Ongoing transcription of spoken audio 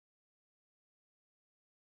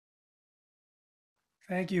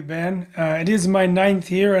Thank you, Ben. It is my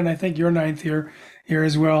ninth year, and I think your ninth year here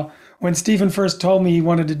as well. When Stephen first told me he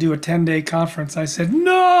wanted to do a 10-day conference, I said,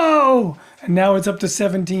 no! And now it's up to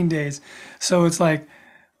 17 days. So it's like,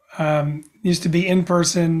 used to be in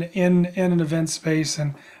person in an event space.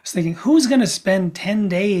 And I was thinking, who's going to spend 10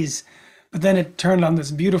 days? But then it turned on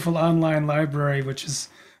this beautiful online library, which is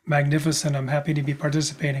magnificent. I'm happy to be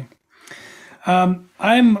participating.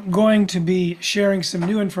 I'm going to be sharing some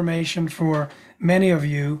new information for many of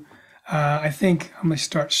you. I think I'm going to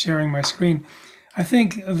start sharing my screen. I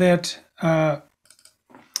think that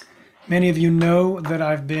many of you know that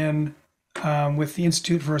I've been with the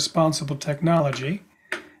Institute for Responsible Technology,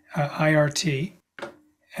 IRT,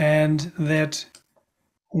 and that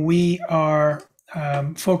we are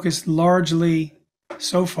focused largely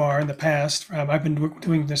so far in the past. I've been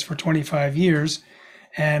doing this for 25 years,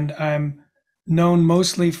 and I'm known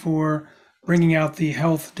mostly for bringing out the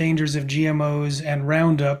health dangers of GMOs and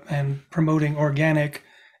Roundup and promoting organic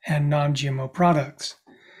and non-GMO products.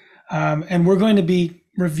 And we're going to be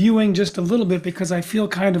reviewing just a little bit because I feel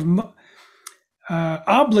kind of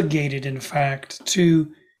obligated, in fact,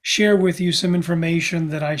 to share with you some information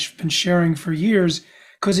that I've been sharing for years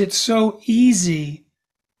because it's so easy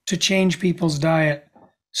to change people's diet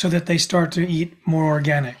so that they start to eat more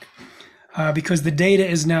organic. Because the data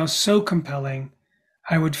is now so compelling,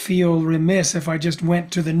 I would feel remiss if I just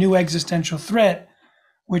went to the new existential threat,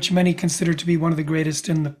 which many consider to be one of the greatest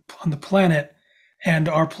on the planet, and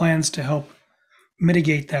our plans to help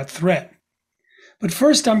mitigate that threat. But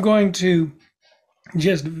first, I'm going to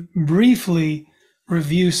just briefly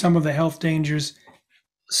review some of the health dangers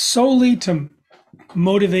solely to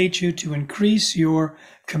motivate you to increase your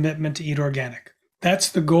commitment to eat organic. That's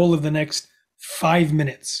the goal of the next 5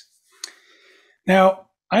 minutes. Now,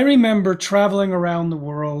 I remember traveling around the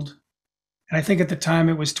world, and I think at the time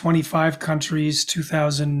it was 25 countries,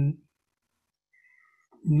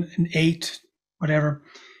 2008, whatever.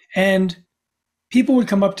 And people would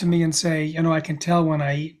come up to me and say, I can tell when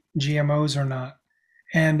I eat GMOs or not.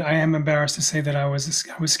 And I am embarrassed to say that I was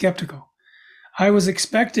skeptical. I was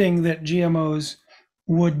expecting that GMOs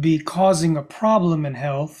would be causing a problem in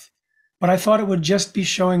health, but I thought it would just be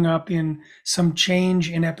showing up in some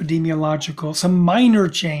change in some minor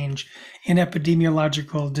change in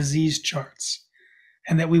epidemiological disease charts,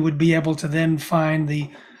 and that we would be able to then find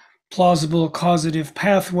the plausible causative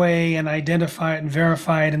pathway and identify it and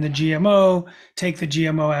verify it in the GMO, take the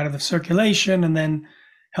GMO out of the circulation, and then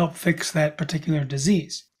help fix that particular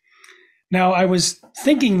disease. Now, I was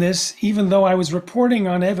thinking this even though I was reporting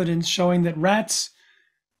on evidence showing that rats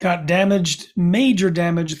got major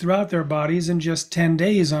damage throughout their bodies in just 10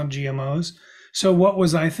 days on GMOs. So what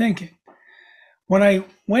was I thinking? When I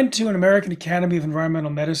went to an American Academy of Environmental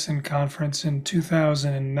Medicine conference in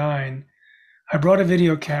 2009, I brought a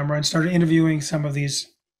video camera and started interviewing some of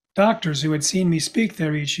these doctors who had seen me speak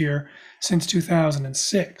there each year since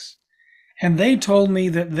 2006. And they told me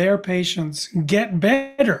that their patients get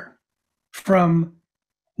better from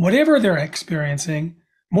whatever they're experiencing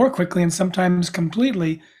more quickly and sometimes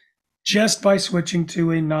completely just by switching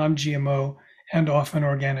to a non-GMO and often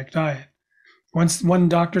organic diet. Once one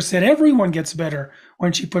doctor said everyone gets better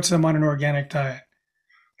when she puts them on an organic diet.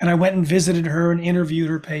 And I went and visited her and interviewed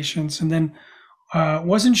her patients and then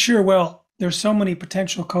wasn't sure, well, there's so many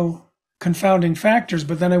potential confounding factors,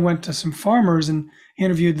 but then I went to some farmers and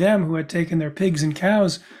interviewed them who had taken their pigs and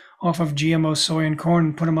cows off of GMO soy and corn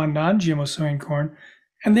and put them on non-GMO soy and corn,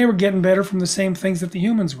 and they were getting better from the same things that the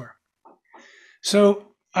humans were. So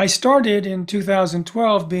I started in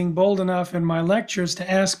 2012 being bold enough in my lectures to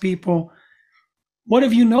ask people, what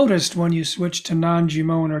have you noticed when you switch to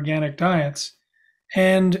non-GMO and organic diets?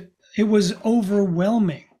 And it was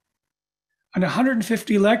overwhelming. On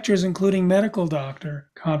 150 lectures, including medical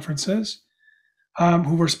doctor conferences,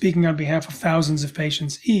 who were speaking on behalf of thousands of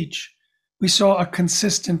patients each, we saw a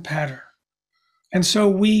consistent pattern. And so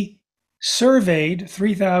we surveyed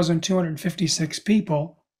 3,256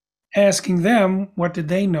 people, asking them what did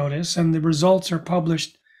they notice, and the results are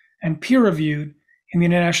published and peer-reviewed in the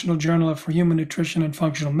International Journal for Human Nutrition and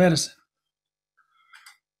Functional Medicine.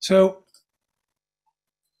 So,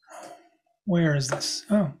 where is this?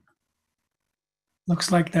 Oh,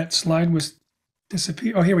 looks like that slide was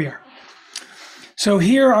disappeared. Oh, here we are. So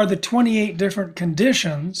here are the 28 different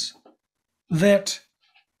conditions that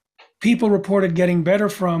people reported getting better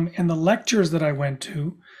from in the lectures that I went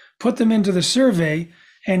to, put them into the survey,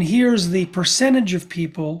 and here's the percentage of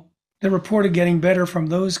people that reported getting better from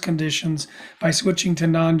those conditions by switching to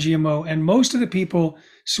non-GMO. And most of the people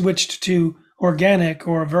switched to organic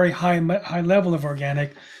or a very high level of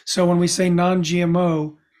organic. So when we say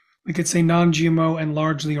non-GMO, we could say non-GMO and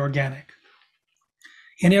largely organic.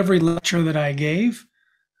 In every lecture that I gave,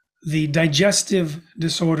 the digestive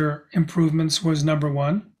disorder improvements was number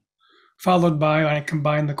one, followed by, I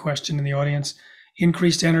combined the question in the audience,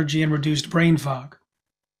 increased energy and reduced brain fog.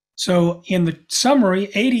 So in the summary,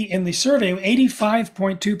 in the survey,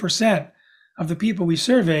 85.2% of the people we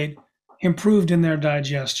surveyed improved in their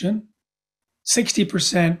digestion,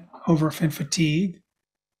 60% over fatigue,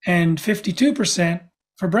 and 52%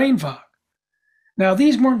 for brain fog. Now,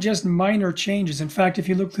 these weren't just minor changes. In fact, if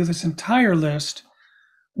you look through this entire list,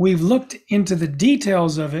 we've looked into the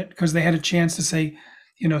details of it because they had a chance to say,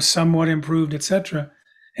 somewhat improved, etc.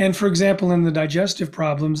 And for example, in the digestive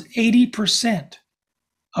problems, 80%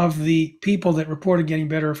 of the people that reported getting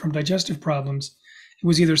better from digestive problems, it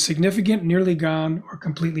was either significant, nearly gone, or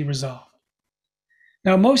completely resolved.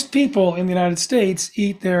 Now, most people in the United States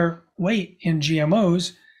eat their weight in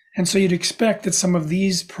GMOs, and so you'd expect that some of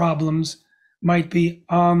these problems might be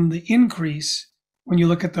on the increase when you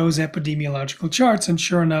look at those epidemiological charts, and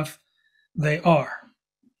sure enough, they are.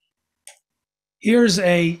 Here's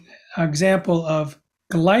an example of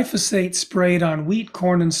glyphosate sprayed on wheat,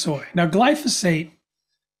 corn, and soy. Now, glyphosate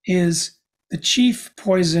is the chief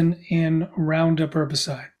poison in Roundup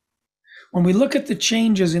herbicide. When we look at the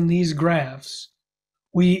changes in these graphs,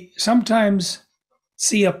 we sometimes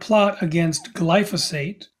see a plot against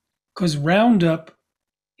glyphosate because Roundup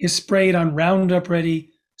is sprayed on Roundup-ready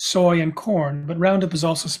soy and corn, but Roundup is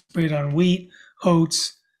also sprayed on wheat,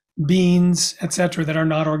 oats, beans, etc., that are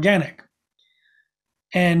not organic.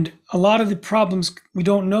 And a lot of the problems, we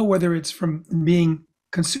don't know whether it's from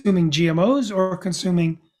consuming GMOs or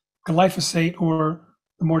consuming glyphosate or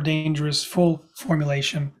the more dangerous full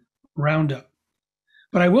formulation Roundup.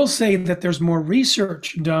 But I will say that there's more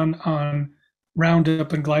research done on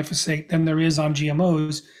Roundup and glyphosate than there is on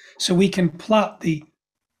GMOs, so we can plot the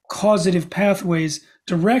causative pathways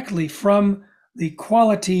directly from the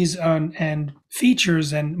qualities and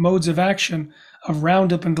features and modes of action of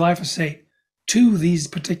Roundup and glyphosate to these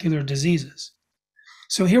particular diseases.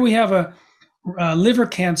 So here we have a liver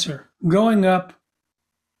cancer going up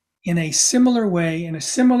in a similar way, in a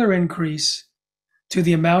similar increase to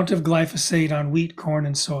the amount of glyphosate on wheat, corn,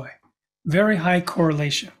 and soy. Very high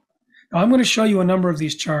correlation. Now I'm going to show you a number of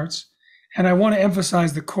these charts, and I want to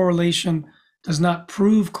emphasize the correlation does not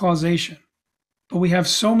prove causation, but we have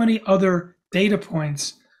so many other data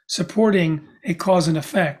points supporting a cause and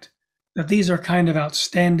effect that these are kind of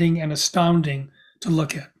outstanding and astounding to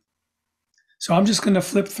look at. So I'm just going to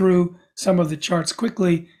flip through some of the charts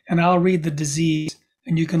quickly, and I'll read the disease,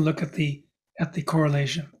 and you can look at the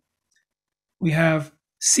correlation. We have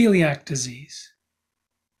celiac disease,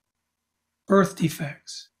 birth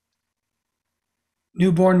defects,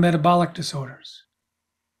 newborn metabolic disorders,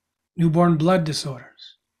 newborn blood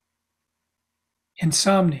disorders,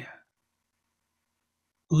 insomnia,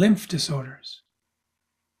 lymph disorders,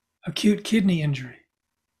 acute kidney injury,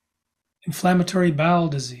 inflammatory bowel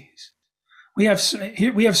disease. We have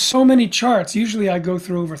so many charts. Usually I go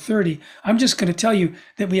through over 30. I'm just going to tell you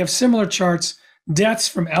that we have similar charts: deaths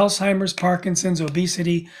from Alzheimer's, Parkinson's,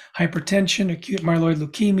 obesity, hypertension, acute myeloid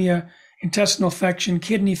leukemia, intestinal infection,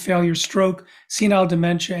 kidney failure, stroke, senile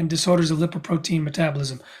dementia, and disorders of lipoprotein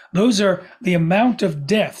metabolism. Those are the amount of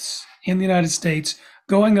deaths in the United States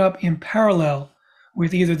going up in parallel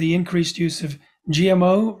with either the increased use of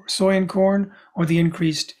GMO, soy and corn, or the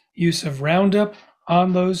increased use of Roundup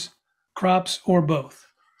on those crops, or both.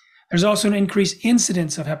 There's also an increased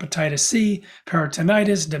incidence of hepatitis C,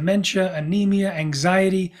 peritonitis, dementia, anemia,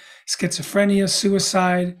 anxiety, schizophrenia,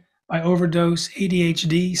 suicide by overdose,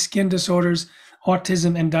 ADHD, skin disorders,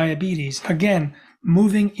 autism, and diabetes. Again,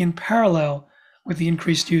 moving in parallel with the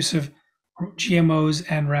increased use of GMOs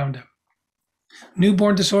and Roundup.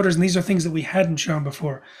 Newborn disorders, and these are things that we hadn't shown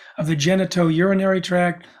before, of the genitourinary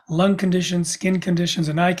tract, lung conditions, skin conditions,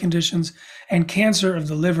 and eye conditions, and cancer of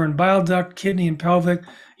the liver and bile duct, kidney and pelvic,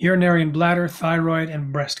 urinary and bladder, thyroid,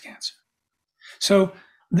 and breast cancer. So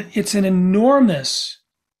it's an enormous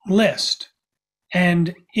list.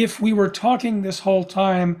 And if we were talking this whole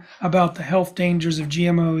time about the health dangers of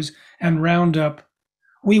GMOs and Roundup,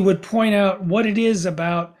 we would point out what it is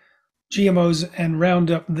about GMOs and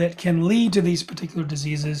Roundup that can lead to these particular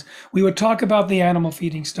diseases. We would talk about the animal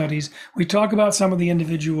feeding studies. We talk about some of the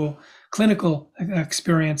individual clinical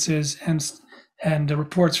experiences and the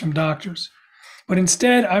reports from doctors. But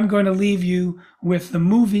instead, I'm going to leave you with the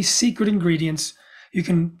movie Secret Ingredients. You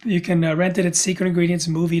can rent it at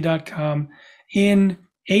secretingredientsmovie.com. In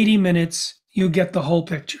 80 minutes, you get the whole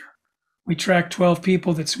picture. We track 12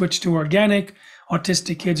 people that switched to organic.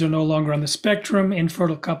 autistic kids are no longer on the spectrum,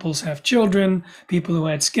 infertile couples have children, people who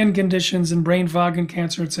had skin conditions and brain fog and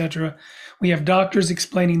cancer, etc. We have doctors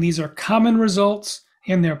explaining these are common results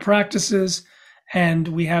in their practices, and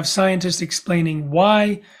we have scientists explaining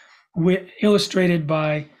why, illustrated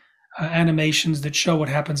by animations that show what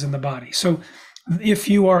happens in the body. So if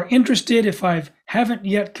you are interested, if I haven't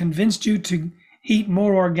yet convinced you to eat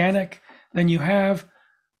more organic than you have,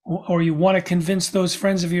 or you want to convince those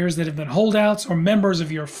friends of yours that have been holdouts or members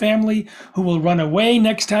of your family who will run away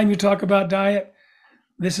next time you talk about diet,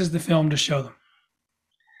 this is the film to show them.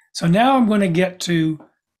 So now I'm going to get to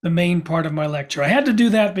the main part of my lecture. I had to do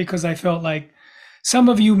that because I felt like some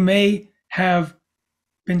of you may have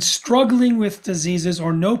been struggling with diseases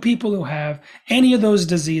or know people who have any of those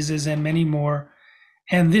diseases and many more.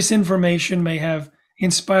 And this information may have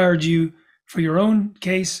inspired you for your own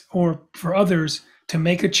case or for others to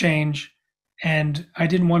make a change. And I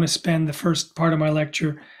didn't want to spend the first part of my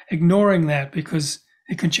lecture ignoring that because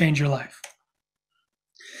it can change your life.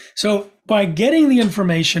 So by getting the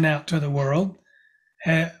information out to the world,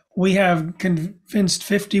 we have convinced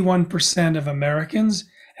 51% of Americans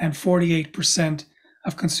and 48%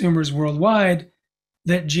 of consumers worldwide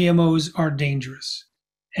that GMOs are dangerous.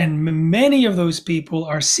 And many of those people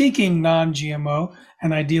are seeking non-GMO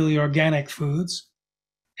and ideally organic foods.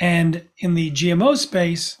 And in the GMO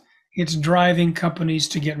space, it's driving companies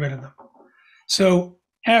to get rid of them. So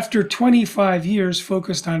after 25 years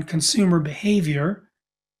focused on consumer behavior,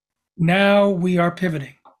 now we are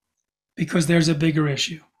pivoting because there's a bigger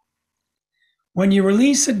issue. When you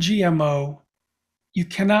release a GMO, you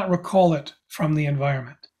cannot recall it from the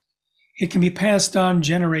environment. It can be passed on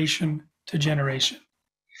generation to generation.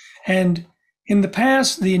 And in the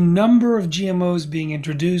past, the number of GMOs being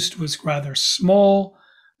introduced was rather small.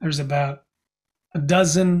 There's about a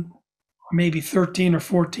dozen, or maybe 13 or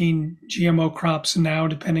 14 GMO crops now,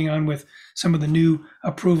 depending on with some of the new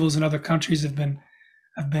approvals in other countries have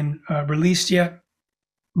been released yet.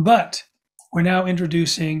 But we're now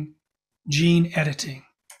introducing gene editing.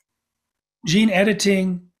 Gene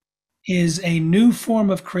editing is a new form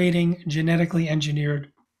of creating genetically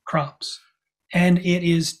engineered crops, and it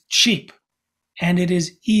is cheap and it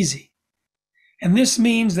is easy. And this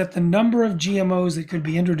means that the number of GMOs that could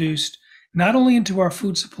be introduced not only into our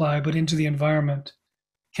food supply but into the environment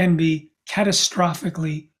can be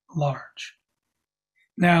catastrophically large.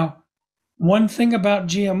 Now, one thing about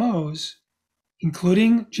GMOs,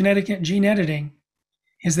 including gene editing,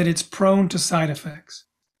 is that it's prone to side effects.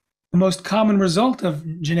 The most common result of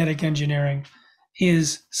genetic engineering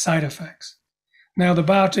is side effects. Now, the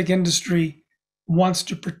biotech industry wants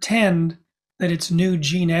to pretend that its new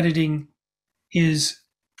gene editing is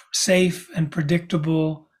safe and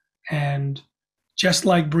predictable and just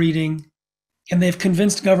like breeding, and they've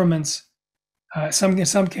convinced governments, in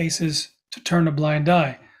some cases, to turn a blind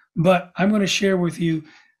eye. But I'm going to share with you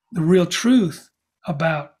the real truth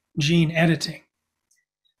about gene editing.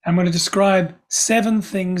 I'm going to describe 7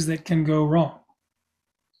 things that can go wrong.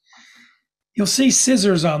 You'll see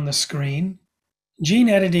scissors on the screen. Gene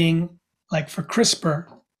editing, like for CRISPR,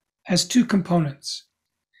 has 2 components.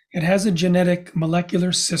 It has a genetic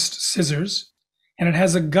molecular scissors, and it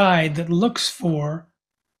has a guide that looks for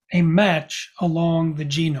a match along the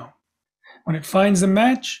genome. When it finds a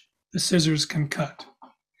match, the scissors can cut.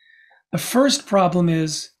 The first problem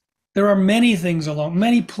is there are many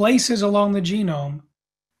places along the genome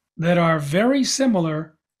that are very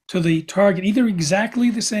similar to the target, either exactly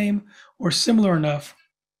the same or similar enough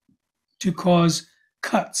to cause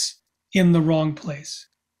cuts in the wrong place.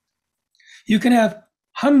 You can have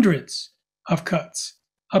hundreds of cuts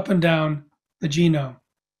up and down the genome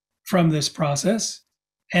from this process,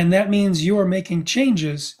 and that means you are making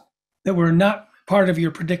changes that were not part of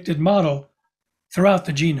your predicted model throughout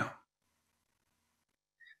the genome.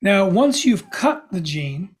 Now, once you've cut the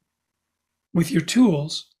gene with your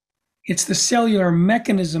tools, it's the cellular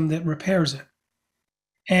mechanism that repairs it.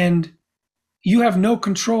 And you have no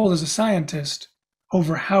control as a scientist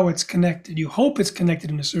over how it's connected. You hope it's connected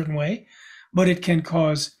in a certain way, but it can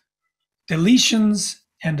cause deletions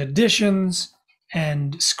and additions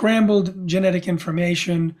and scrambled genetic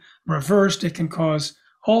information, reversed. It can cause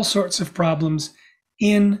all sorts of problems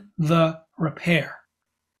in the repair.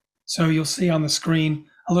 So you'll see on the screen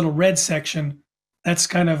a little red section. That's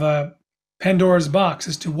kind of a Pandora's box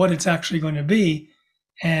as to what it's actually going to be,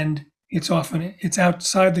 and it's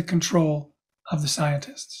outside the control of the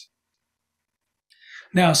scientists.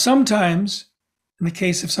 Now, sometimes, in the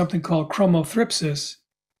case of something called chromothripsis,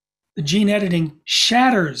 the gene editing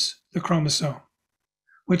shatters the chromosome,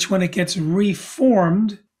 which when it gets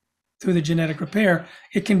reformed through the genetic repair,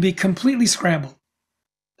 it can be completely scrambled.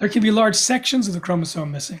 there can be large sections of the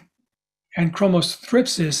chromosome missing, and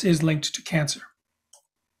chromothripsis is linked to cancer.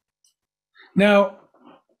 Now,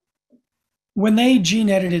 when they gene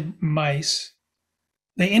edited mice,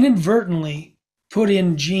 they inadvertently put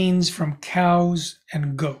in genes from cows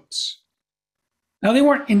and goats. Now, they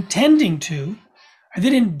weren't intending to. They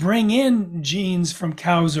didn't bring in genes from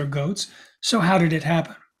cows or goats. So how did it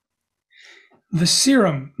happen? The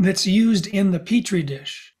serum that's used in the petri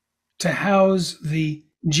dish to house the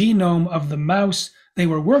genome of the mouse they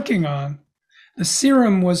were working on, the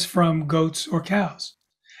serum was from goats or cows.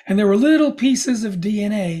 And there were little pieces of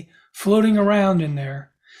DNA floating around in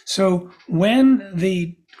there. So when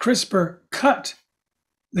the CRISPR cut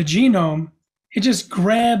the genome, it just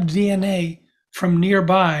grabbed DNA from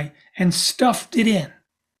nearby and stuffed it in.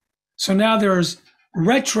 So now there's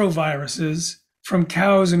retroviruses from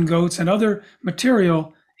cows and goats and other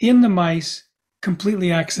material in the mice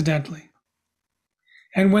completely accidentally.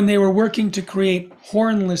 And when they were working to create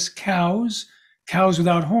hornless cows, cows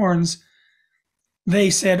without horns, they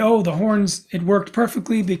said, oh, the horns, it worked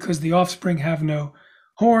perfectly because the offspring have no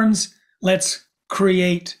horns. Let's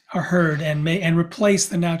create a herd and replace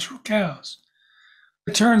the natural cows.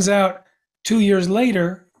 It turns out 2 years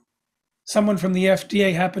later, someone from the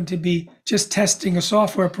FDA happened to be just testing a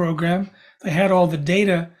software program. They had all the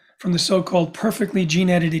data from the so-called perfectly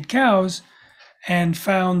gene-edited cows and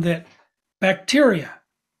found that bacteria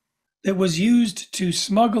that was used to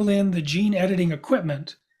smuggle in the gene editing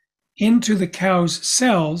equipment into the cow's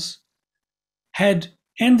cells had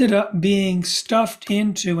ended up being stuffed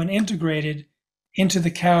into and integrated into the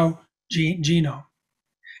cow genome.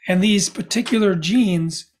 And these particular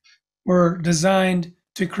genes were designed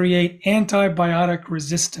to create antibiotic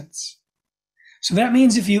resistance. So that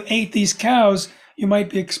means if you ate these cows, you might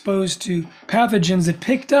be exposed to pathogens that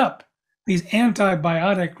picked up these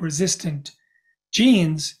antibiotic resistant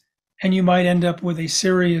genes, and you might end up with a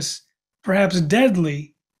serious, perhaps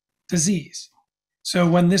deadly disease. So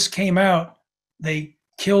when this came out, they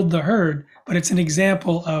killed the herd, but it's an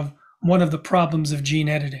example of one of the problems of gene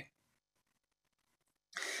editing.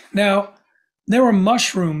 Now, there were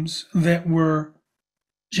mushrooms that were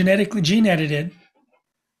genetically gene edited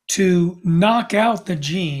to knock out the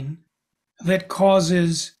gene that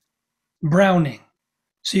causes browning.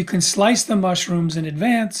 So you can slice the mushrooms in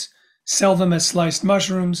advance, sell them as sliced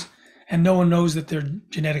mushrooms, and no one knows that they're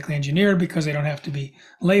genetically engineered because they don't have to be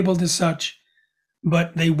labeled as such,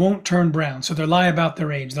 but they won't turn brown. So they lie about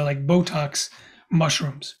their age. They're like Botox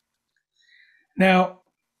mushrooms. Now,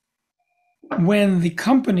 when the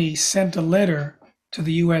company sent a letter to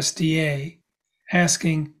the USDA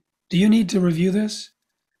asking, do you need to review this?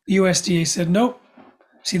 The USDA said, nope.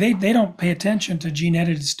 See, they don't pay attention to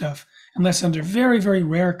gene-edited stuff unless under very, very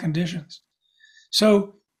rare conditions.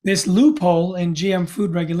 So this loophole in GM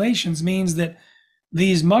food regulations means that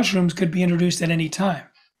these mushrooms could be introduced at any time.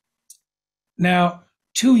 Now,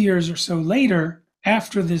 2 years or so later,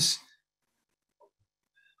 after this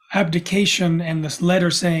abdication and this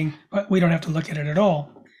letter saying, we don't have to look at it at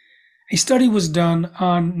all, a study was done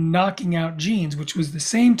on knocking out genes, which was the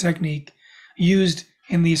same technique used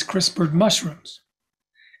in these CRISPRed mushrooms.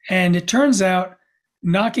 And it turns out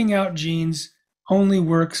knocking out genes only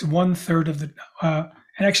works 1/3 of the,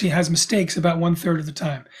 it actually has mistakes about 1/3 of the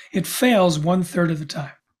time. It fails 1/3 of the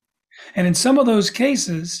time. And in some of those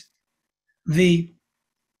cases, the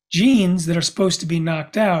genes that are supposed to be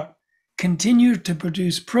knocked out continue to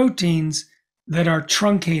produce proteins that are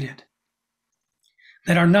truncated,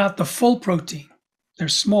 that are not the full protein. They're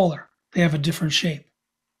smaller. They have a different shape.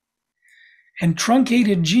 And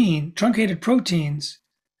truncated proteins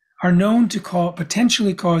are known to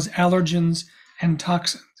potentially cause allergens and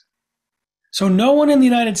toxins. So no one in the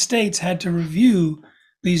United States had to review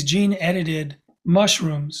these gene-edited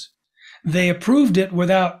mushrooms. They approved it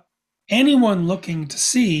without anyone looking to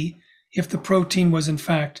see if the protein was in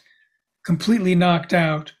fact completely knocked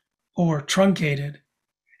out or truncated.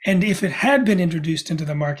 And if it had been introduced into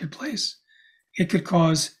the marketplace, it could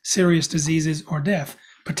cause serious diseases or death,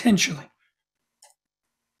 potentially.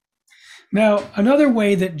 Now, another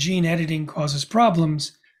way that gene editing causes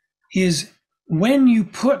problems is when you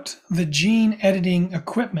put the gene editing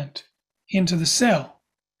equipment into the cell.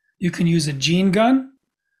 You can use a gene gun,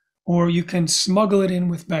 or you can smuggle it in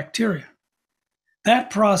with bacteria. That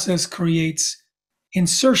process creates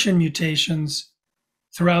insertion mutations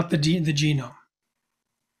throughout the genome.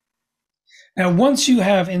 Now, once you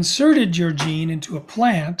have inserted your gene into a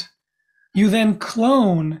plant, you then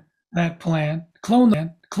clone that plant, clone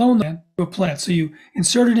that to a plant. So you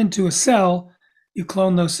insert it into a cell, you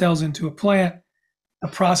clone those cells into a plant. The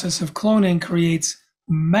process of cloning creates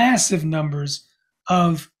massive numbers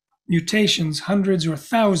of mutations, hundreds or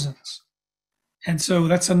thousands. And so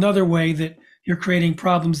that's another way that you're creating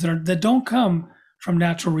problems that don't come from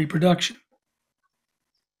natural reproduction.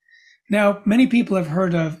 Now, many people have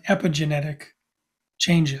heard of epigenetic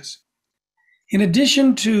changes. In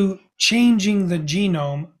addition to changing the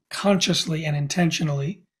genome consciously and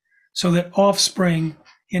intentionally so that offspring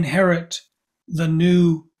inherit the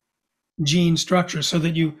new gene structure, so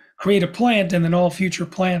that you create a plant and then all future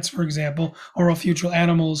plants, for example, or all future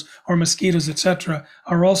animals or mosquitoes, etc.,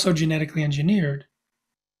 are also genetically engineered.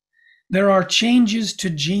 There are changes to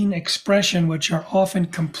gene expression which are often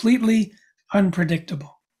completely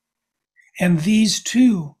unpredictable. And these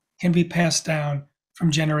too can be passed down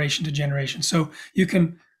from generation to generation. So you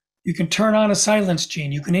can turn on a silence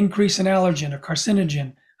gene, you can increase an allergen, a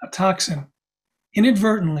carcinogen, a toxin,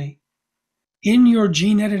 inadvertently in your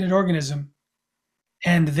gene-edited organism,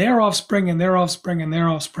 and their offspring and their offspring and their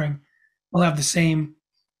offspring will have the same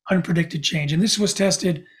unpredicted change. And this was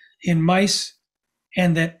tested in mice,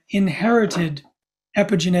 and that inherited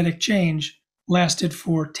epigenetic change lasted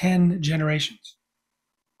for 10 generations.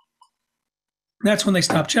 That's when they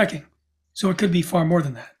stopped checking. So it could be far more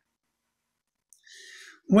than that.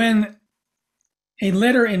 When a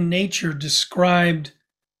letter in Nature described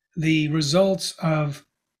the results of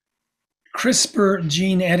CRISPR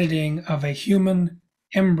gene editing of a human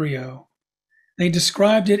embryo, they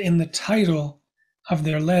described it in the title of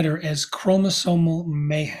their letter as chromosomal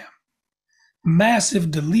mayhem. Massive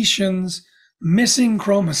deletions, missing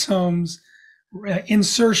chromosomes,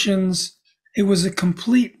 insertions. It was a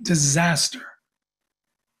complete disaster.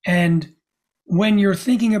 And when you're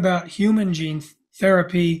thinking about human gene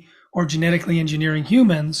therapy or genetically engineering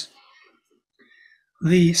humans,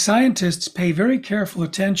 the scientists pay very careful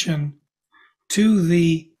attention to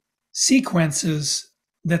the sequences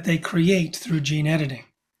that they create through gene editing.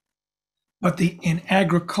 But in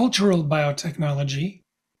agricultural biotechnology,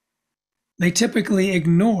 they typically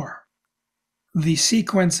ignore the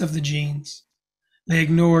sequence of the genes. They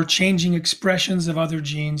ignore changing expressions of other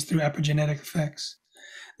genes through epigenetic effects.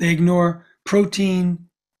 They ignore protein,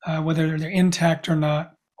 whether they're intact or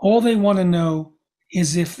not. All they want to know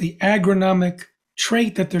is if the agronomic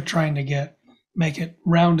trait that they're trying to get, make it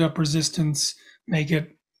Roundup resistance, make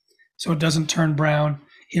it so it doesn't turn brown.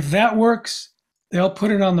 If that works, they'll put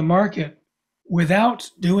it on the market without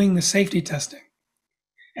doing the safety testing.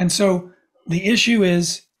 And so the issue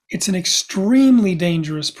is it's an extremely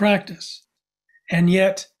dangerous practice. And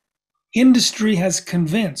yet industry has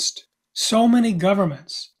convinced so many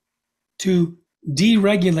governments to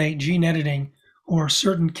deregulate gene editing or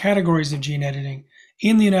certain categories of gene editing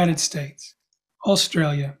in the United States,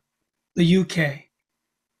 Australia, the UK,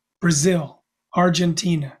 Brazil,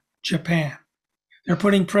 Argentina, Japan. They're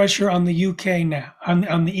putting pressure on the UK now,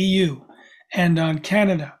 on the EU, and on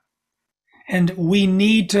Canada. And we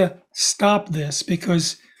need to stop this,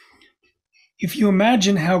 because if you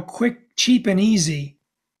imagine how quick, cheap, and easy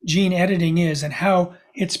gene editing is, and how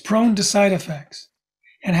it's prone to side effects,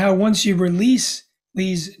 and how once you release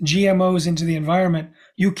these GMOs into the environment,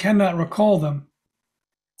 you cannot recall them,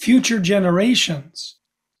 future generations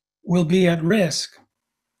will be at risk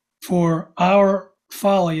for our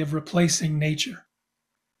folly of replacing nature.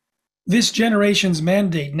 This generation's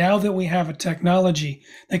mandate, now that we have a technology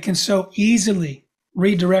that can so easily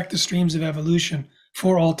redirect the streams of evolution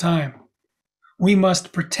for all time, we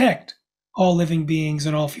must protect all living beings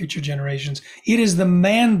and all future generations. It is the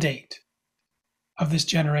mandate of this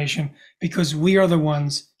generation, because we are the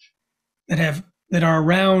ones that are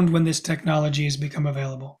around when this technology has become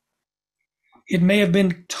available. It may have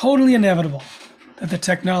been totally inevitable that the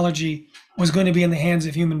technology was going to be in the hands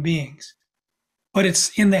of human beings, but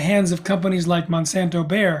it's in the hands of companies like Monsanto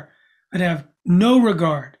Bayer that have no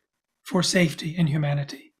regard for safety and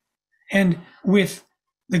humanity. And with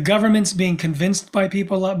the governments being convinced by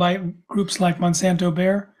groups like Monsanto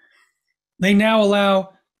Bayer, they now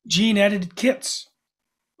allow gene-edited kits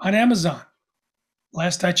on Amazon.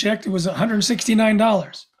 Last I checked, it was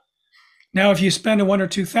 $169. Now, if you spend $1,000 or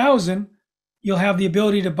 $2,000, you'll have the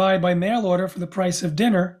ability to buy by mail order for the price of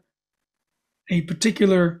dinner a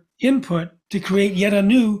particular input to create yet a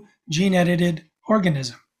new gene-edited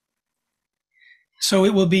organism. So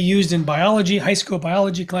it will be used in biology, high school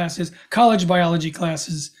biology classes, college biology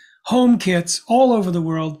classes, home kits all over the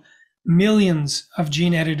world. Millions of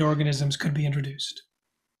gene-edited organisms could be introduced.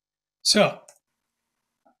 So,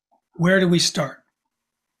 where do we start?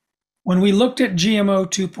 When we looked at GMO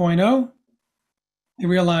 2.0, we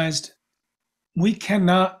realized we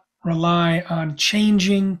cannot rely on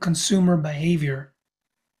changing consumer behavior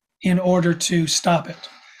in order to stop it,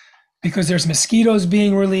 because there's mosquitoes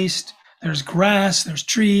being released, there's grass, there's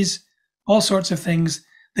trees, all sorts of things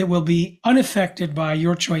that will be unaffected by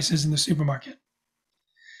your choices in the supermarket.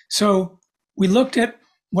 So we looked at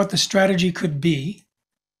what the strategy could be,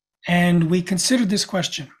 and we considered this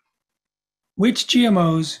question: which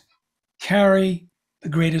GMOs carry the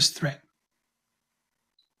greatest threat?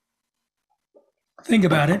 Think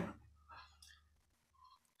about it.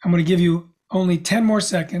 I'm going to give you only 10 more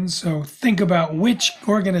seconds, so think about which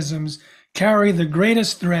organisms carry the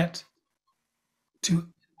greatest threat to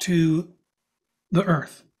the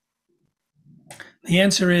Earth. The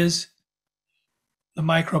answer is the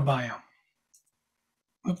microbiome.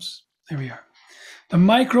 Oops, there we are. The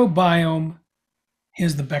microbiome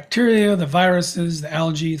is the bacteria, the viruses, the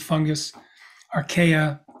algae, the fungus,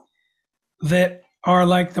 archaea, that are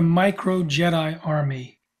like the micro Jedi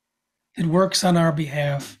army that works on our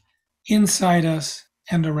behalf inside us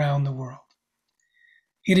and around the world.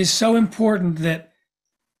 It is so important that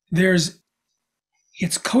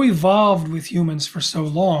it's co-evolved with humans for so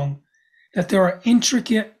long that there are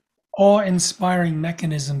intricate, awe-inspiring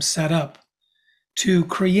mechanisms set up to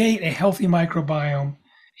create a healthy microbiome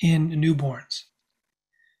in newborns.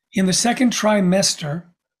 In the second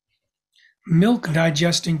trimester, milk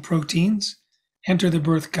digesting proteins enter the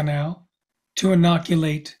birth canal to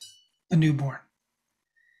inoculate the newborn.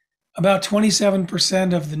 About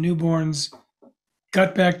 27% of the newborn's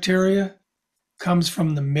gut bacteria comes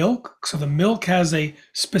from the milk. So the milk has a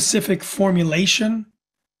specific formulation.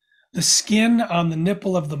 The skin on the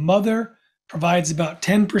nipple of the mother provides about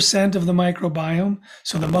 10% of the microbiome.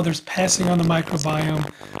 So the mother's passing on the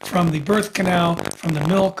microbiome from the birth canal, from the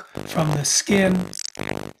milk, from the skin.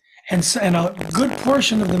 And a good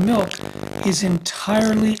portion of the milk is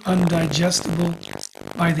entirely undigestible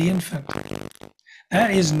by the infant.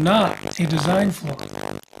 That is not a design flaw.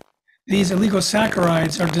 These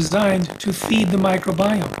oligosaccharides are designed to feed the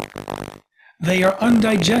microbiome. They are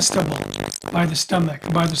undigestible by the stomach,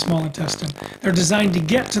 by the small intestine. They're designed to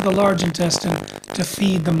get to the large intestine to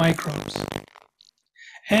feed the microbes.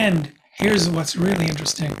 And here's what's really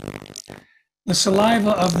interesting. The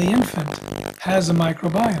saliva of the infant has a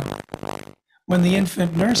microbiome. When the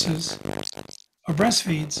infant nurses or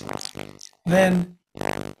breastfeeds, then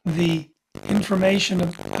the information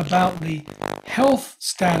about the health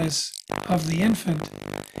status of the infant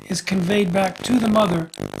is conveyed back to the mother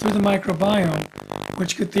through the microbiome,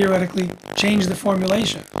 which could theoretically change the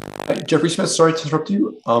formulation. Jeffrey Smith, sorry to interrupt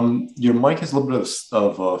you. Your mic has a little bit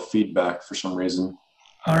of feedback for some reason.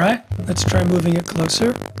 All right, let's try moving it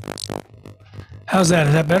closer. How's that?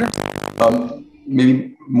 Is that better?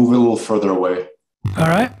 Maybe move it a little further away. All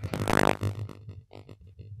right.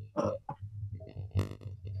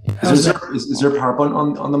 Is there a power button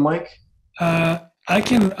on the mic? I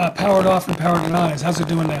can power it off and power it on. How's it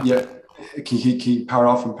doing now? Yeah. Can you power it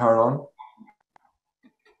off and power it on?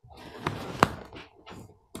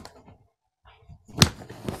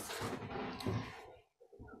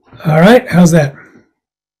 All right. How's that?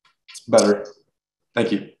 It's better.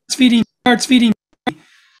 Thank you. It's feeding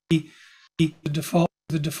the default.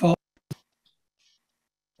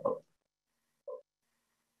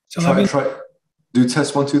 So try. Do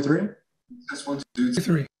test 1, 2, 3. Test 1, 2,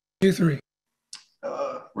 3. 2, 3.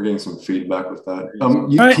 We're getting some feedback with that. All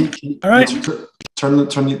right. Turn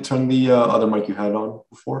the other mic you had on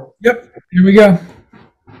before. Yep. Here we go.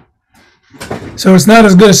 So it's not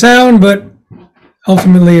as good a sound, but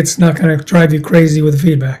ultimately it's not going to drive you crazy with the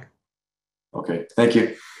feedback. Okay. Thank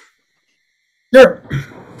you. Sure.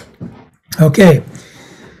 Okay.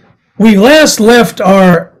 We last left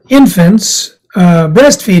our infants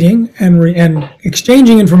breastfeeding and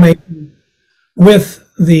exchanging information with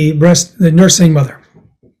the nursing mother.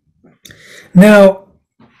 Now,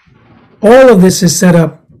 all of this is set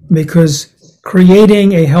up because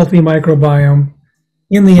creating a healthy microbiome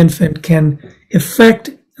in the infant can affect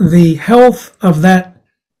the health of that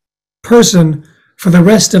person for the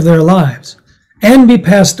rest of their lives and be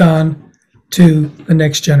passed on to the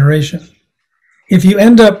next generation. If you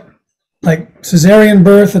end up like cesarean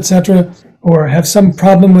birth, etc., or have some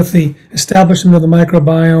problem with the establishment of the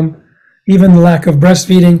microbiome, even the lack of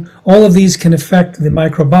breastfeeding, all of these can affect the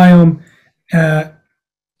microbiome,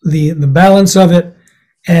 the balance of it,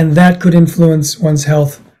 and that could influence one's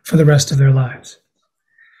health for the rest of their lives.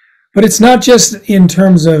 But it's not just in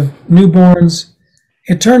terms of newborns.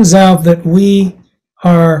 It turns out that we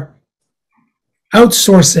are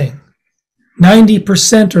outsourcing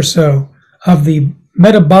 90% or so of the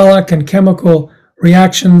metabolic and chemical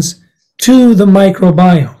reactions to the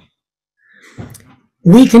microbiome.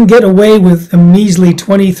 We can get away with a measly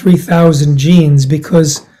 23,000 genes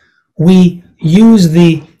because we use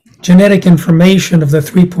the genetic information of the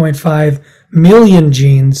 3.5 million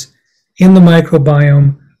genes in the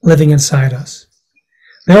microbiome living inside us.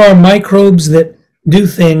 There are microbes that do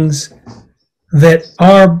things that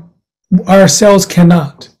our cells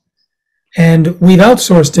cannot. And we've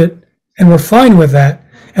outsourced it, and we're fine with that.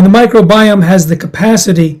 And the microbiome has the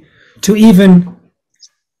capacity to even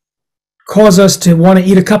cause us to want to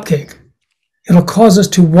eat a cupcake. It'll cause us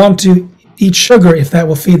to want to eat sugar if that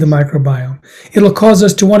will feed the microbiome. It'll cause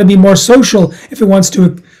us to want to be more social if it wants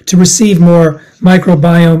to receive more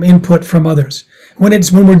microbiome input from others. When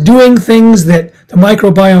we're doing things that the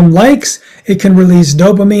microbiome likes, it can release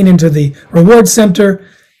dopamine into the reward center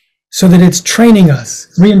so that it's training us,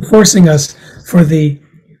 reinforcing us for the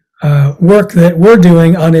work that we're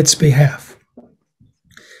doing on its behalf.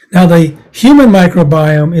 Now, the human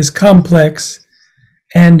microbiome is complex,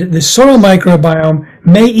 and the soil microbiome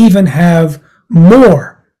may even have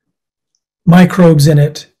more microbes in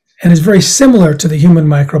it and is very similar to the human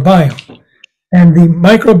microbiome. And the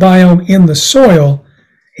microbiome in the soil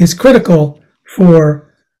is critical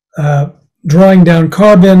for drawing down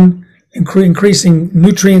carbon, increasing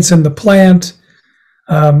nutrients in the plant,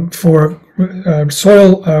 for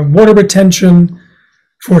soil water retention,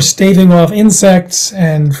 for staving off insects,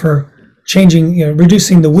 and for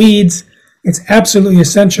reducing the weeds. It's absolutely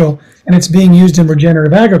essential, and it's being used in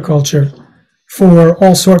regenerative agriculture for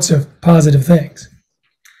all sorts of positive things.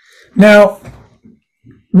 Now,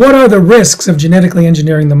 what are the risks of genetically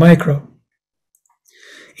engineering the microbe?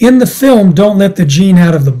 In the film, Don't Let the Gene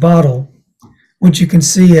Out of the Bottle, which you can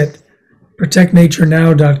see at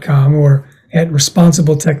protectnaturenow.com or at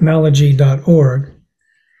responsibletechnology.org,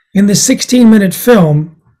 in the 16-minute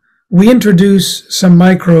film, we introduce some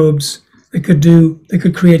microbes that could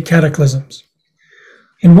create cataclysms.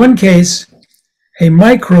 In one case, a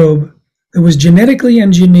microbe that was genetically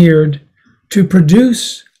engineered to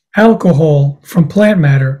produce alcohol from plant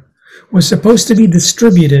matter was supposed to be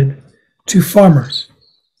distributed to farmers.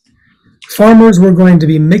 Farmers were going to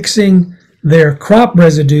be mixing their crop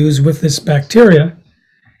residues with this bacteria,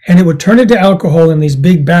 and it would turn into alcohol in these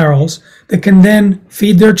big barrels that can then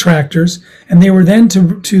feed their tractors, and they were then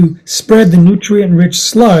to spread the nutrient-rich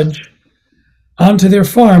sludge onto their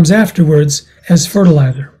farms afterwards as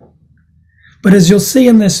fertilizer. But as you'll see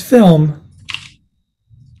in this film,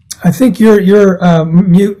 I think your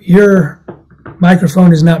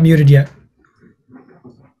microphone is not muted yet.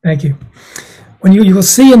 Thank you. When you will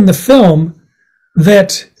see in the film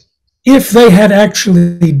that if they had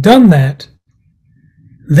actually done that,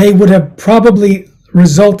 they would have probably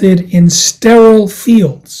resulted in sterile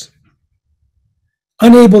fields,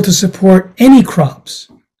 unable to support any crops.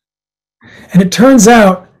 And it turns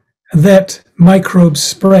out that microbes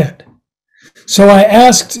spread. So I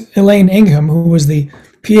asked Elaine Ingham, who was the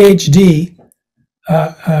PhD,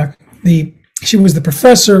 she was the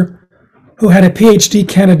professor who had a PhD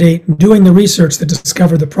candidate doing the research that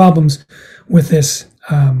discovered the problems with this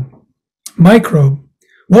microbe,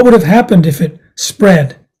 what would have happened if it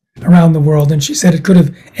spread around the world? And she said it could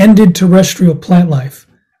have ended terrestrial plant life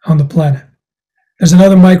on the planet. There's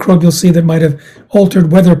another microbe you'll see that might have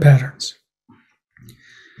altered weather patterns.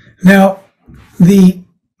 Now, the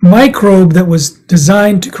microbe that was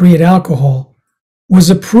designed to create alcohol was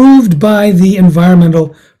approved by the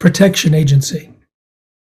Environmental Protection Agency.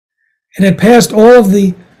 It had passed all of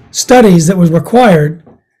the studies that was required,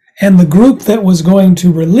 and the group that was going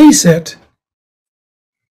to release it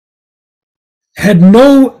had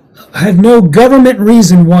no government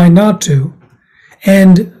reason why not to,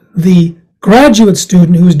 and the graduate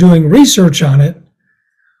student who was doing research on it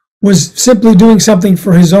was simply doing something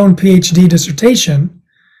for his own PhD dissertation,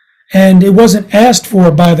 and it wasn't asked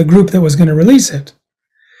for by the group that was going to release it.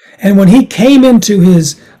 And when he came into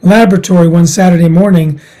his laboratory one Saturday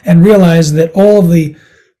morning and realized that all of the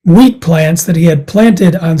wheat plants that he had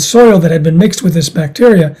planted on soil that had been mixed with this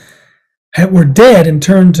bacteria were dead and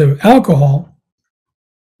turned to alcohol,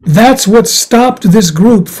 that's what stopped this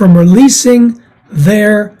group from releasing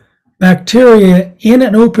their bacteria in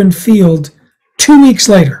an open field 2 weeks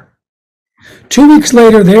later. 2 weeks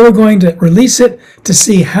later, they were going to release it to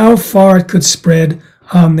see how far it could spread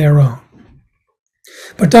on their own.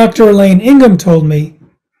 But Dr. Elaine Ingham told me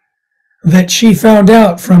that she found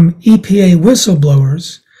out from EPA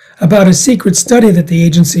whistleblowers about a secret study that the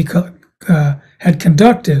agency had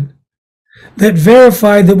conducted that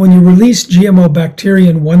verified that when you release GMO bacteria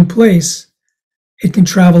in one place, it can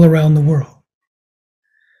travel around the world.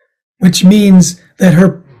 Which means that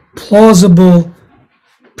her plausible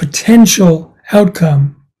potential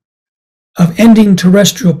outcome of ending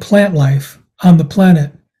terrestrial plant life on the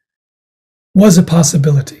planet was a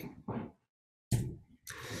possibility.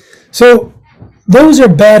 So those are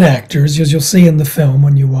bad actors, as you'll see in the film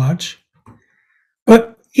when you watch.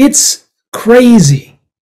 But it's crazy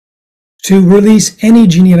to release any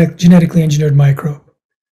genetically engineered microbe.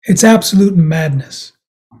 It's absolute madness.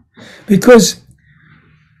 Because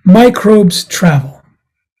microbes travel.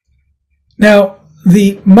 Now,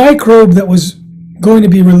 the microbe that was going to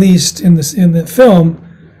be released in the film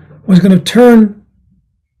was going to turn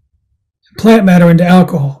plant matter into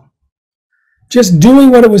alcohol. Just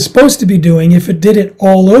doing what it was supposed to be doing, if it did it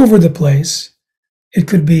all over the place, it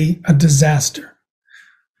could be a disaster.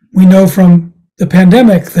 We know from the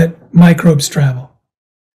pandemic that microbes travel.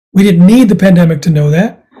 We didn't need the pandemic to know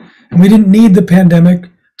that, and we didn't need the pandemic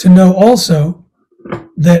to know also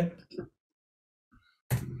that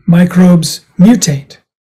microbes mutate.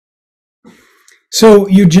 So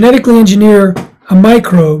you genetically engineer a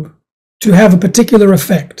microbe to have a particular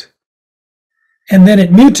effect, and then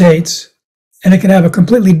it mutates, and it can have a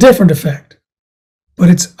completely different effect, but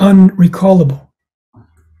it's unrecallable.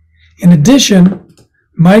 In addition,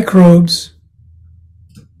 microbes,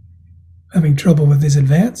 having trouble with this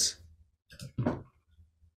advance.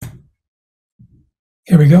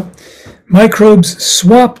 Here we go. Microbes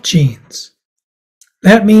swap genes.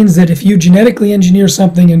 That means that if you genetically engineer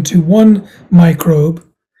something into one microbe,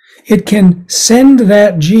 it can send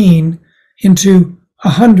that gene into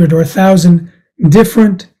 100 or 1,000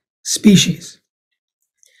 different species.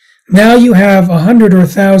 Now you have 100 or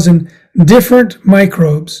 1,000 different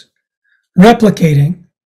microbes replicating,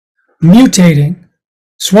 mutating,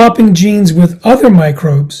 swapping genes with other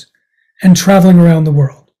microbes, and traveling around the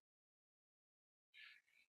world.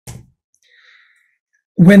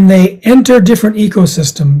 When they enter different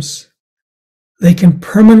ecosystems, they can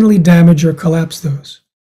permanently damage or collapse those.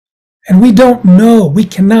 And we don't know, we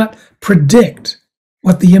cannot predict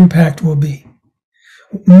what the impact will be.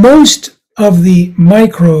 Most of the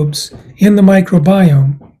microbes in the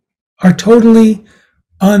microbiome are totally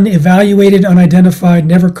unevaluated, unidentified,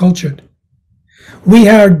 never cultured. We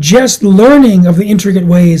are just learning of the intricate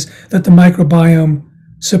ways that the microbiome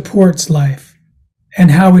supports life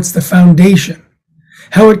and how it's the foundation,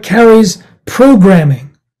 how it carries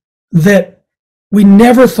programming that we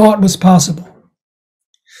never thought was possible.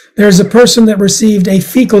 There's a person that received a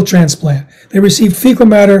fecal transplant. They received fecal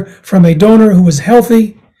matter from a donor who was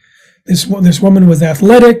healthy. This woman was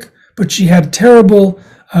athletic, but she had terrible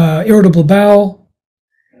irritable bowel.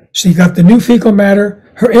 She got the new fecal matter.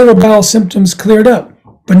 Her irritable bowel symptoms cleared up,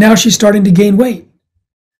 but now she's starting to gain weight.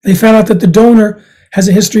 They found out that the donor has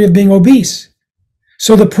a history of being obese.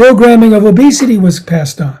 So the programming of obesity was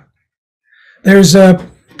passed on. There's a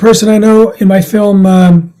person I know in my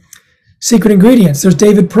film, Secret Ingredients. There's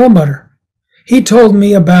David Perlmutter. He told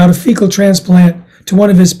me about a fecal transplant to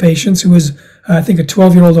one of his patients who was, I think, a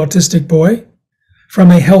 12-year-old autistic boy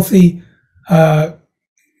from a healthy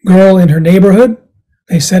girl in her neighborhood.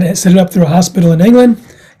 They set it up through a hospital in England,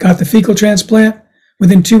 got the fecal transplant.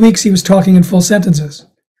 Within 2 weeks, he was talking in full sentences.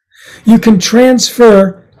 You can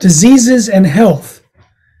transfer diseases and health,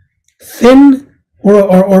 thin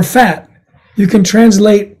or fat. You can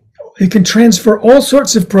transfer all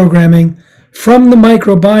sorts of programming from the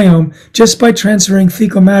microbiome just by transferring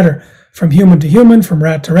fecal matter from human to human, from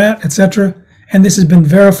rat to rat, etc. And this has been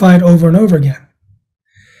verified over and over again.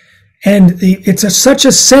 And it's such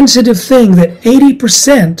a sensitive thing that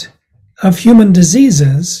 80% of human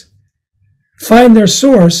diseases find their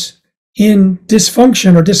source in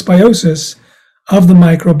dysfunction or dysbiosis of the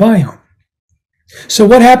microbiome. So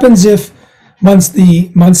what happens if once the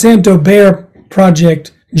Monsanto Bayer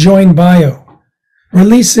project, Join Bio,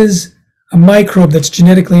 releases a microbe that's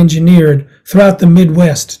genetically engineered throughout the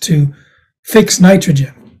Midwest to fix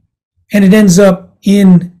nitrogen, and it ends up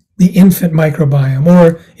in the infant microbiome,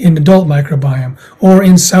 or in adult microbiome, or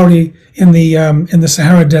in the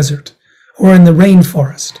Sahara Desert, or in the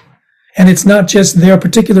rainforest. And it's not just their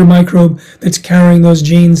particular microbe that's carrying those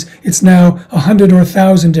genes, it's now 100 or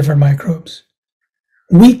 1,000 different microbes.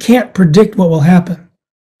 We can't predict what will happen,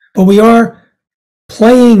 but we are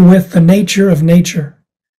playing with the nature of nature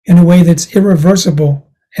in a way that's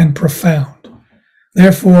irreversible and profound.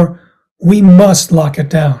 Therefore, we must lock it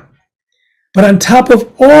down. But on top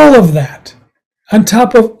of all of that,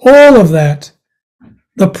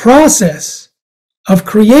 the process of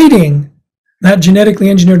creating that genetically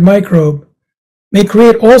engineered microbe may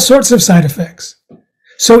create all sorts of side effects.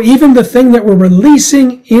 So even the thing that we're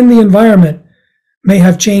releasing in the environment may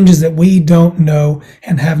have changes that we don't know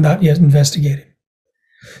and have not yet investigated.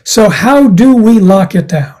 So how do we lock it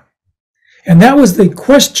down? And that was the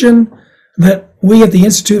question that we at the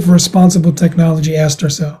Institute for Responsible Technology asked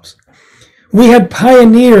ourselves. We had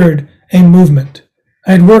pioneered a movement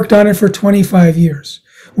I had worked on it for 25 years.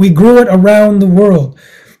 We grew it around the world.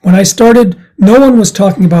 When I started, no one was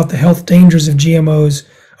talking about the health dangers of GMOs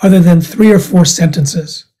other than 3 or 4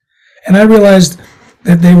 sentences. And I realized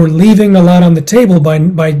that they were leaving a lot on the table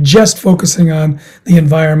by just focusing on the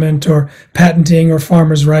environment or patenting or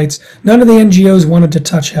farmers' rights. None of the NGOs wanted to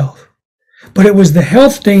touch health. But it was the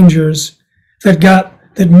health dangers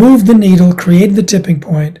that moved the needle, created the tipping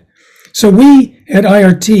point. So we at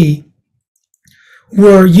IRT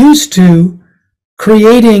were used to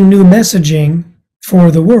creating new messaging for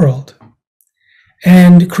the world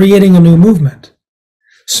and creating a new movement.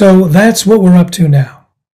 So that's what we're up to now,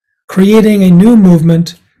 creating a new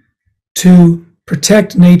movement to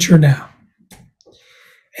protect nature now.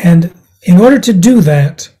 And in order to do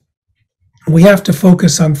that, we have to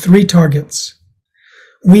focus on 3 targets.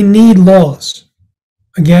 We need laws.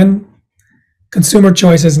 Again, consumer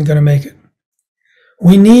choice isn't going to make it.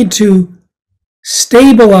 We need to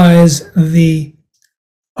stabilize the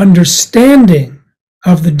understanding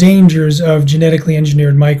of the dangers of genetically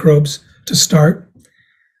engineered microbes to start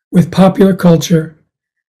with popular culture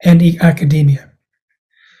and academia.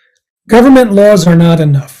 Government laws are not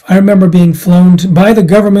enough. I remember being flown by the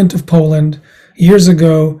government of Poland years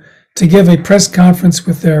ago to give a press conference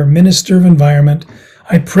with their Minister of Environment.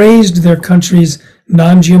 I praised their country's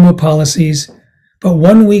non-GMO policies, but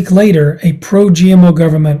 1 week later, a pro-GMO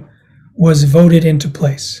government was voted into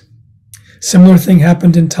place. Similar thing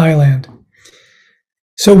happened in Thailand.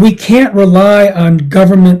 So we can't rely on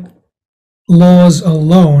government laws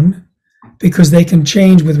alone because they can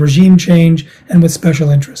change with regime change and with special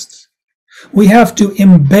interests. We have to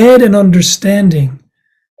embed an understanding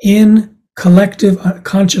in collective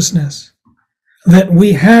consciousness that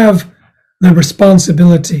we have the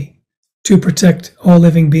responsibility to protect all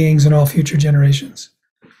living beings and all future generations.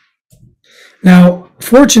 Now,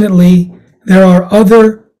 fortunately, there are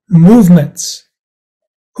other movements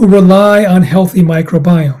who rely on healthy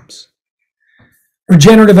microbiomes.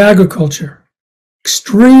 Regenerative agriculture,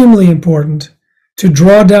 extremely important to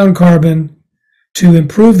draw down carbon, to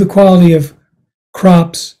improve the quality of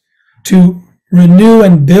crops, to renew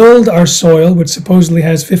and build our soil, which supposedly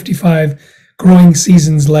has 55 growing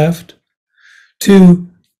seasons left, to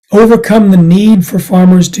overcome the need for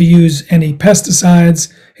farmers to use any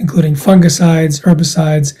pesticides, including fungicides,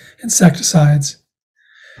 herbicides, insecticides.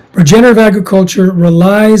 Regenerative agriculture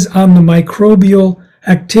relies on the microbial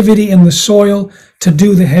activity in the soil to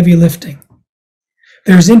do the heavy lifting.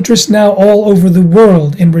 There's interest now all over the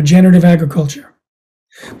world in regenerative agriculture.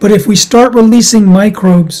 But if we start releasing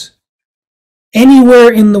microbes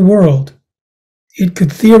anywhere in the world, it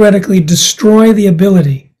could theoretically destroy the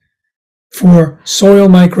ability for soil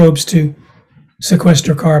microbes to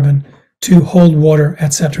sequester carbon, to hold water,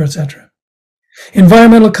 etc., etc.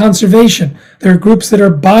 Environmental conservation. There are groups that are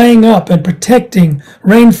buying up and protecting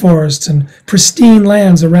rainforests and pristine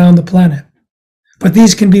lands around the planet. But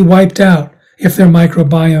these can be wiped out if their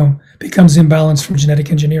microbiome becomes imbalanced from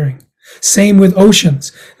genetic engineering. Same with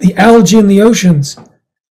oceans. The algae in the oceans,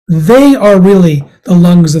 they are really the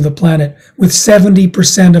lungs of the planet with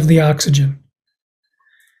 70% of the oxygen.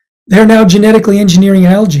 They're now genetically engineering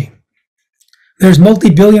algae. There's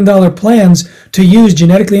multi-billion-dollar plans to use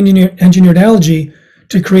genetically engineered algae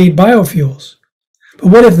to create biofuels. But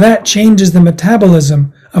what if that changes the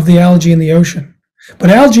metabolism of the algae in the ocean? But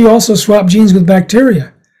algae also swap genes with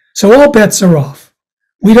bacteria. So all bets are off.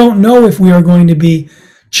 We don't know if we are going to be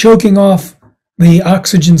choking off the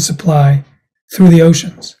oxygen supply through the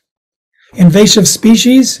oceans. Invasive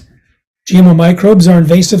species, GMO microbes are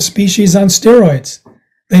invasive species on steroids.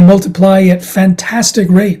 They multiply at fantastic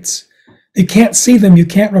rates. You can't see them, you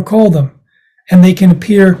can't recall them, and they can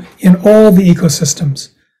appear in all the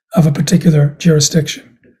ecosystems of a particular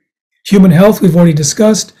jurisdiction. Human health, we've already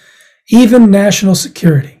discussed, even national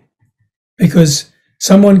security, because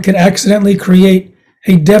someone can accidentally create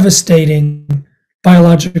a devastating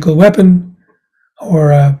biological weapon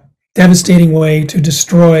or a devastating way to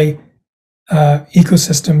destroy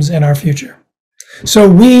ecosystems in our future. So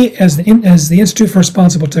we, as the Institute for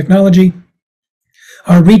Responsible Technology,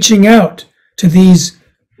 are reaching out to these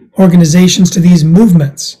organizations, to these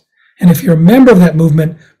movements. And if you're a member of that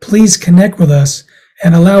movement, please connect with us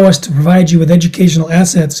and allow us to provide you with educational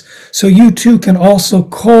assets so you too can also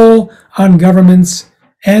call on governments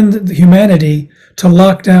and humanity to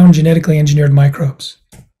lock down genetically engineered microbes.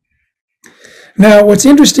 Now, what's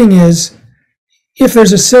interesting is, if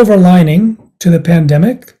there's a silver lining to the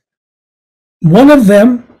pandemic, one of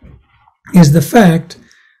them is the fact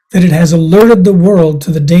that it has alerted the world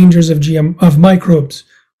to the dangers of microbes,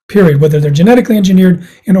 period, whether they're genetically engineered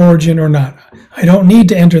in origin or not. I don't need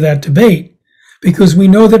to enter that debate, because we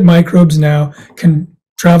know that microbes now can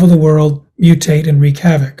travel the world, mutate, and wreak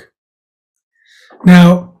havoc.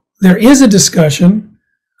 Now, there is a discussion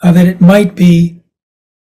that it might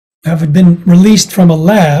have been released from a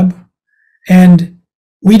lab, and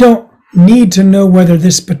we don't need to know whether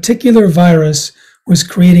this particular virus was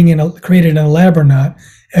created in a lab or not.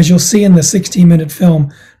 As you'll see in the 16-minute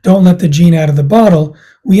film, Don't Let the Gene Out of the Bottle,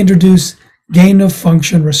 we introduce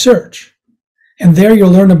gain-of-function research. And there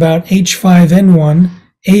you'll learn about H5N1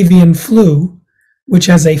 avian flu, which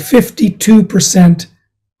has a 52%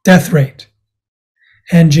 death rate.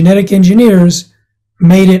 And genetic engineers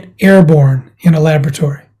made it airborne in a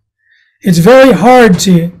laboratory. It's very hard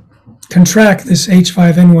to contract this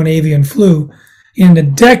H5N1 avian flu. In a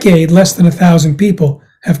decade, less than 1,000 people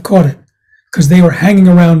have caught it because they were hanging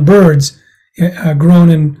around birds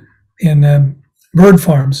grown in bird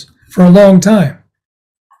farms for a long time.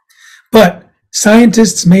 But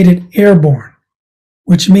scientists made it airborne,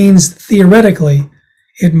 which means theoretically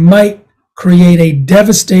it might create a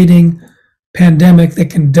devastating pandemic that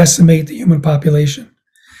can decimate the human population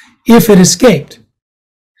if it escaped.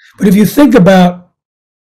 But if you think about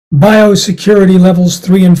biosecurity levels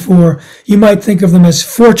 3 and 4, you might think of them as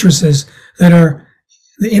fortresses that are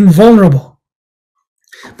invulnerable.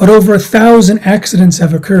 But over 1,000 accidents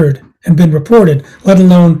have occurred and been reported, let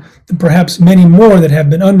alone perhaps many more that have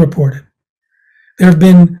been unreported. There have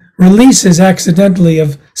been releases accidentally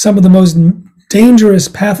of some of the most dangerous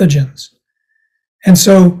pathogens. And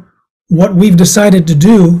so what we've decided to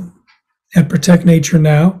do at Protect Nature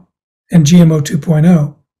Now and GMO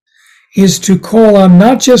 2.0 is to call on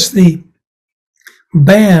not just the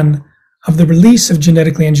ban of the release of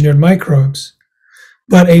genetically engineered microbes,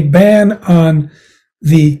 but a ban on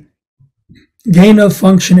the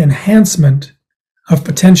gain-of-function enhancement of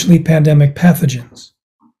potentially pandemic pathogens.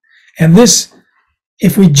 And this,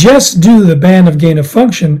 if we just do the ban of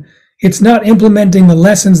gain-of-function, it's not implementing the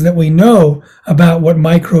lessons that we know about what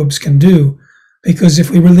microbes can do, because if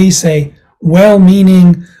we release a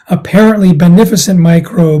well-meaning, apparently beneficent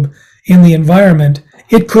microbe in the environment,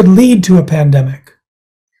 it could lead to a pandemic.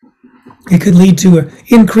 It could lead to an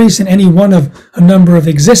increase in any one of a number of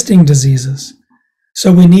existing diseases.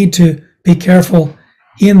 So we need to be careful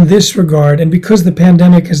in this regard. And because the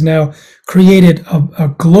pandemic has now created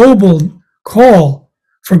a global call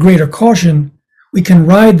for greater caution, we can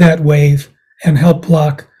ride that wave and help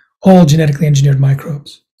block all genetically engineered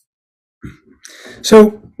microbes.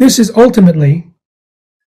 So this is ultimately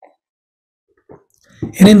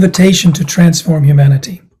an invitation to transform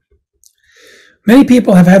humanity. Many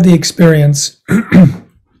people have had the experience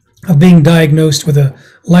of being diagnosed with a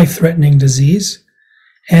life-threatening disease,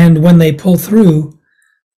 and when they pull through,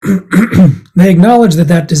 they acknowledge that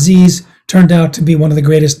that disease turned out to be one of the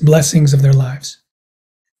greatest blessings of their lives.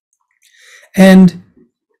 And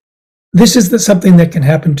this is something that can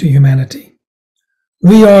happen to humanity.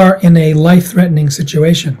 We are in a life-threatening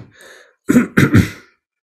situation.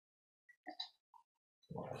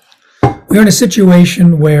 We are in a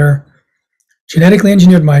situation where genetically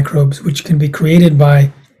engineered microbes, which can be created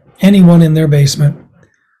by anyone in their basement,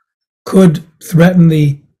 could threaten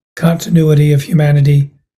the continuity of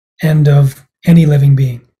humanity and of any living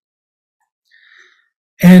being.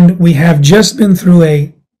 And we have just been through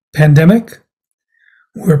a pandemic.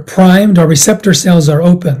 We're primed, our receptor cells are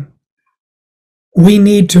open. We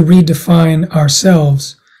need to redefine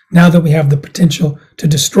ourselves now that we have the potential to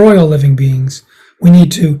destroy all living beings. We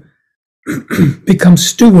need to become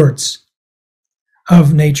stewards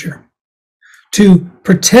of nature, to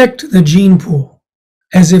protect the gene pool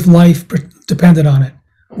as if life depended on it,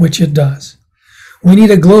 which it does. We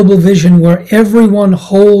need a global vision where everyone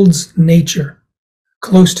holds nature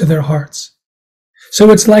close to their hearts.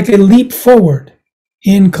 So it's like a leap forward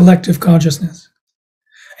in collective consciousness.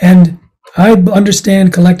 And I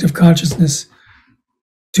understand collective consciousness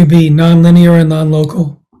to be nonlinear and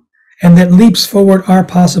non-local, and that leaps forward are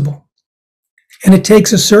possible. And it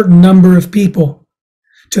takes a certain number of people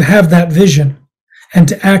to have that vision and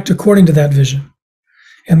to act according to that vision.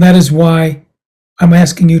 And that is why I'm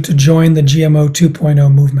asking you to join the GMO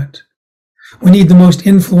 2.0 movement. We need the most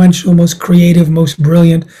influential, most creative, most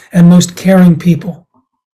brilliant, and most caring people.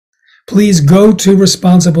 Please go to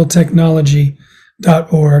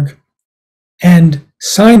responsibletechnology.org and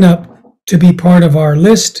sign up to be part of our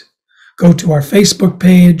list. Go to our Facebook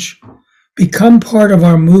page, become part of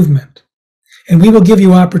our movement. And we will give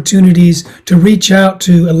you opportunities to reach out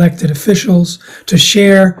to elected officials, to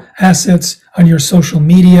share assets on your social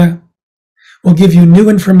media. We'll give you new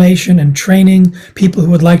information and training. People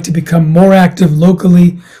who would like to become more active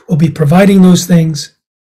locally will be providing those things.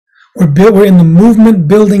 We're in the movement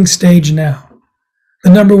building stage now. the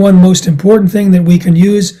number one most important thing that we can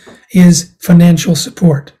use is financial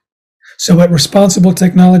support. So at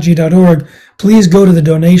responsibletechnology.org, please go to the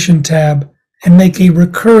donation tab and make a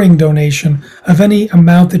recurring donation of any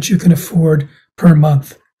amount that you can afford per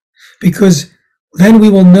month. Because then we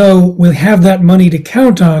will know we'll have that money to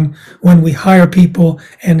count on when we hire people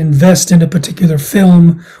and invest in a particular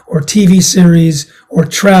film or TV series or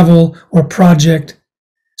travel or project.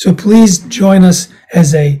 So please join us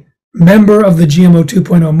as a member of the GMO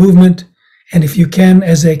 2.0 movement, and if you can,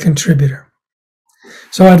 as a contributor.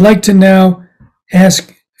 So I'd like to now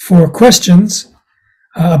ask for questions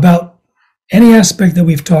about any aspect that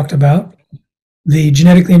we've talked about, the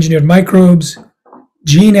genetically engineered microbes,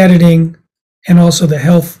 gene editing, and also the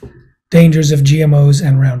health dangers of GMOs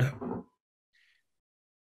and Roundup.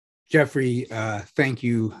 Jeffrey, thank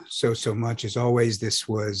you so much. As always, this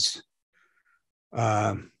was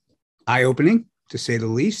eye-opening, to say the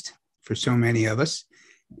least, for so many of us.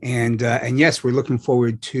 And yes, we're looking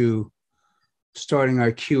forward to starting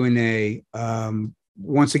our Q&A.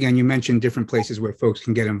 Once again, you mentioned different places where folks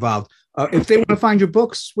can get involved. If they want to find your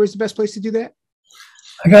books, where's the best place to do that?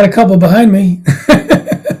 I got a couple behind me.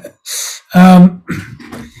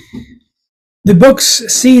 The books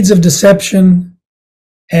Seeds of Deception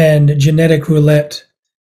and Genetic Roulette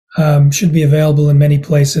should be available in many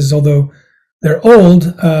places, although they're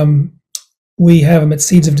old. We have them at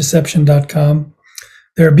seedsofdeception.com.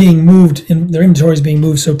 They're being moved, their inventory is being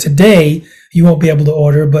moved, so today you won't be able to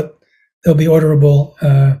order, but they'll be orderable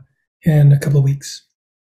in a couple of weeks.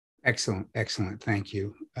 Excellent. Thank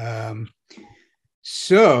you.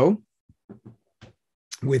 So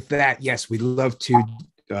with that, yes, we'd love to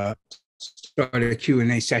start a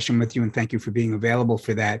Q&A session with you, and thank you for being available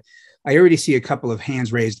for that. I already see a couple of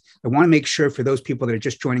hands raised. I want to make sure for those people that are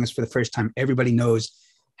just joining us for the first time, everybody knows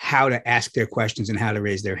how to ask their questions and how to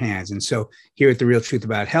raise their hands. And so here at The Real Truth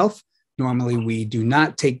About Health, normally we do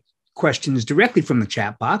not take questions directly from the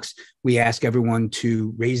chat box. We ask everyone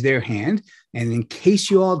to raise their hand. And in case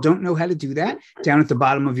you all don't know how to do that, down at the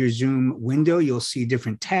bottom of your Zoom window, you'll see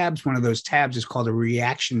different tabs. One of those tabs is called a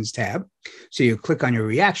reactions tab. So you click on your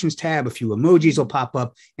reactions tab, a few emojis will pop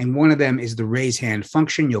up, and one of them is the raise hand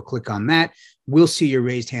function. You'll click on that. We'll see your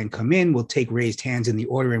raised hand come in. We'll take raised hands in the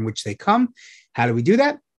order in which they come. How do we do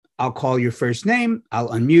that? I'll call your first name, I'll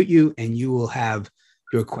unmute you, and you will have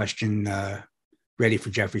your question ready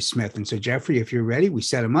for Jeffrey Smith. And so, Jeffrey, if you're ready, we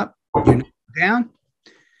set him up, you're down,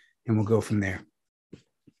 and we'll go from there.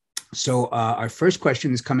 So our first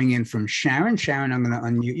question is coming in from Sharon. Sharon, I'm going to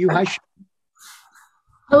unmute you. Hi, Sharon.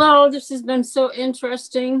 Hello, this has been so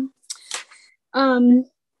interesting.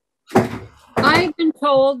 I've been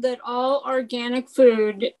told that all organic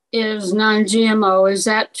food is non-GMO. Is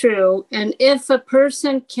that true? And if a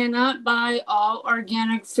person cannot buy all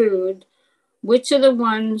organic food, which of the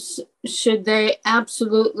ones should they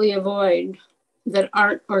absolutely avoid that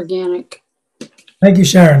aren't organic? Thank you,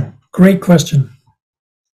 Sharon. Great question.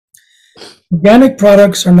 Organic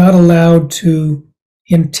products are not allowed to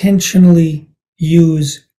intentionally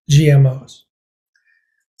use GMOs.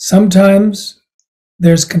 Sometimes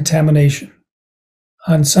there's contamination.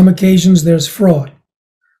 On some occasions, there's fraud.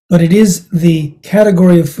 But it is the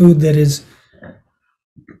category of food that is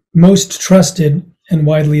most trusted and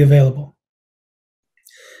widely available.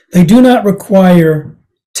 They do not require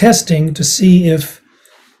testing to see if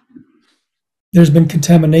there's been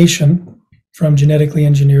contamination from genetically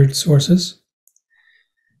engineered sources.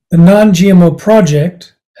 The Non-GMO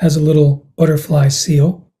project has a little butterfly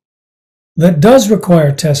seal that does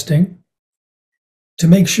require testing to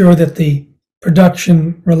make sure that the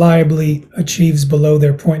production reliably achieves below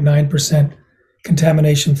their 0.9%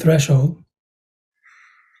 contamination threshold.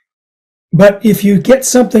 But if you get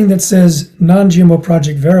something that says Non-GMO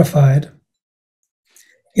project verified,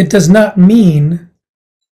 it does not mean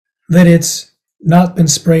that it's not been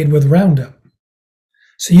sprayed with Roundup.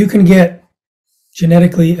 So you can get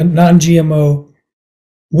genetically non-GMO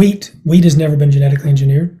wheat. Wheat has never been genetically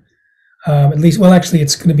engineered. At least, well, actually,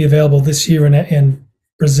 it's going to be available this year in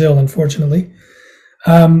Brazil, unfortunately.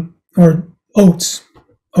 Or oats.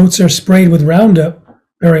 Oats are sprayed with Roundup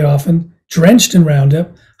very often, drenched in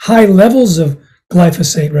Roundup, high levels of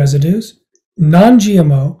glyphosate residues,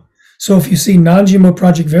 non-GMO. So if you see non-GMO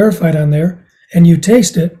project verified on there and you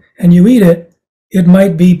taste it and you eat it, it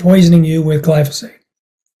might be poisoning you with glyphosate.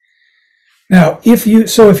 Now, if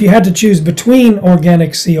you had to choose between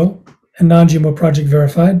organic seal and non-GMO project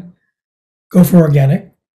verified, go for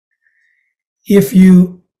organic. If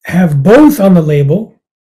you have both on the label,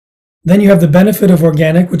 then you have the benefit of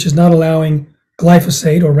organic, which is not allowing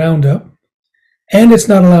glyphosate or Roundup, and it's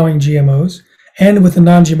not allowing GMOs. And with the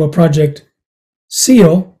non-GMO project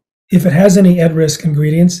seal if it has any at-risk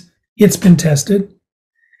ingredients. It's been tested.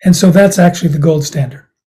 And so that's actually the gold standard.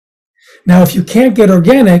 Now, if you can't get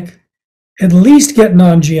organic, at least get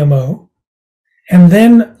non-GMO, and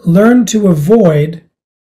then learn to avoid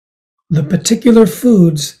the particular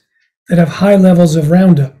foods that have high levels of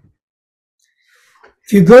Roundup.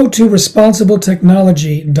 If you go to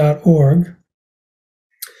responsibletechnology.org,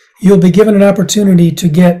 you'll be given an opportunity to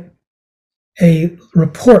get a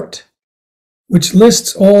report which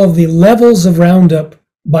lists all of the levels of Roundup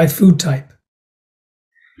by food type.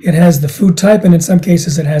 It has the food type, and in some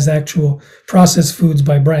cases it has actual processed foods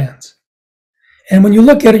by brands. And when you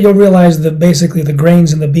look at it, you'll realize that basically the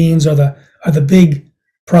grains and the beans are the big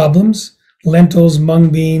problems. Lentils, mung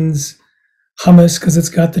beans, hummus because it's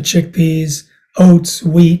got the chickpeas, oats,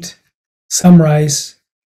 wheat, some rice.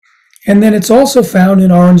 And then it's also found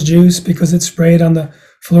in orange juice because it's sprayed on the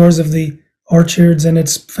floors of the orchards, and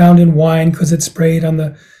it's found in wine because it's sprayed on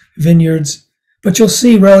the vineyards. But you'll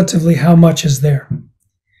see relatively how much is there.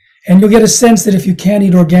 And you'll get a sense that if you can't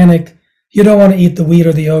eat organic, you don't want to eat the wheat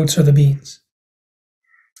or the oats or the beans.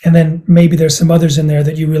 And then maybe there's some others in there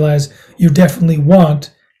that you realize you definitely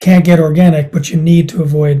can't get organic, but you need to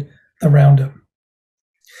avoid the Roundup.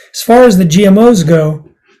 As far as the GMOs go,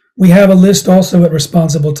 we have a list also at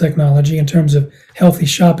Responsible Technology in terms of healthy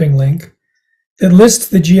shopping link that lists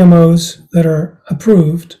the GMOs that are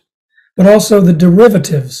approved, but also the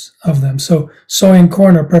derivatives of them. So soy and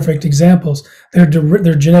corn are perfect examples. They're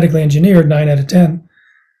genetically engineered, 9 out of 10.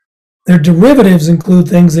 Their derivatives include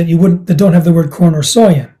things that that don't have the word corn or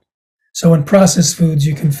soy in. So in processed foods,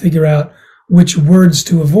 you can figure out which words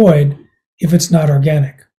to avoid if it's not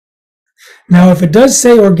organic. Now, if it does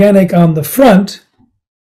say organic on the front,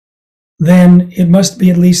 then it must be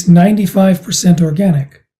at least 95%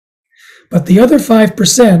 organic. But the other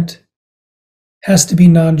 5% has to be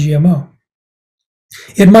non-GMO.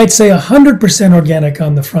 It might say 100% organic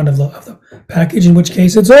on the front of the package, in which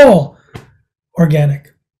case it's all organic.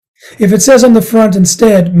 If it says on the front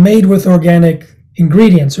instead, made with organic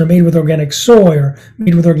ingredients, or made with organic soy, or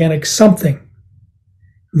made with organic something,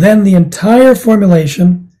 then the entire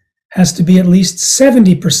formulation has to be at least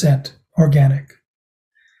 70% organic.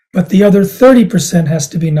 But the other 30% has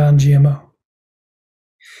to be non-GMO.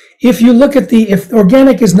 If you look at if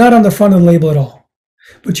organic is not on the front of the label at all,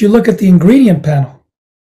 but you look at the ingredient panel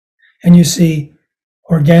and you see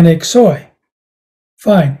organic soy,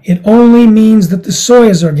 fine. It only means that the soy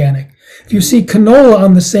is organic. If you see canola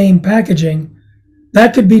on the same packaging,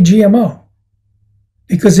 that could be GMO.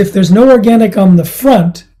 Because if there's no organic on the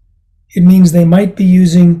front, it means they might be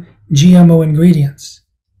using GMO ingredients,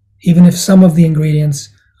 even if some of the ingredients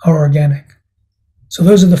are organic. So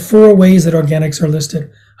those are the 4 ways that organics are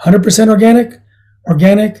listed. 100%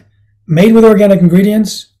 organic, made with organic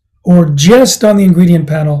ingredients, or just on the ingredient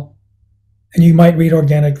panel, and you might read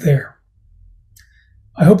organic there.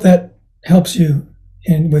 I hope that helps you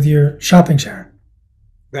with your shopping, Sharon.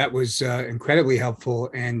 That was incredibly helpful,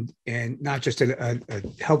 and not just a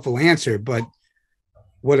helpful answer, but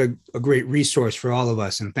what a great resource for all of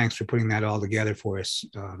us. And thanks for putting that all together for us.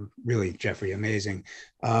 Really, Jeffrey, amazing.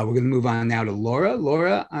 We're going to move on now to Laura.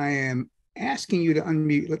 Laura, I am asking you to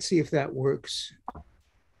unmute. Let's see if that works.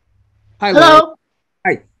 Hi, Laura. Hello.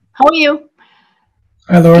 Hi. How are you?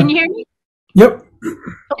 Hi, Laura. Can you hear me? Yep.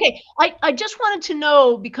 Okay. I just wanted to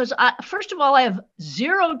know, because first of all, I have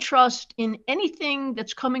zero trust in anything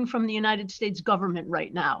that's coming from the United States government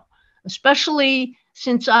right now, especially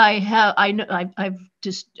since I've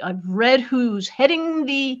read who's heading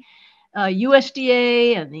the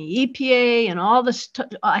USDA and the EPA and all this.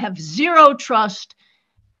 I have zero trust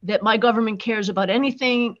that my government cares about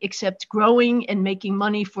anything except growing and making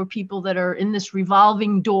money for people that are in this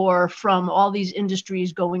revolving door from all these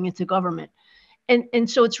industries going into government. And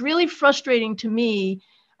so it's really frustrating to me.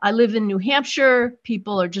 I live in New Hampshire.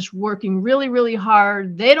 People are just working really, really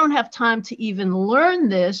hard. They don't have time to even learn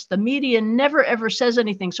this. The media never, ever says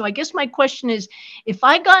anything. So I guess my question is, if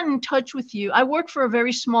I got in touch with you, I work for a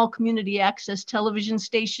very small community access television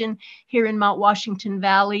station here in Mount Washington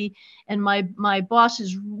Valley. And my boss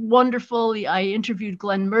is wonderful. I interviewed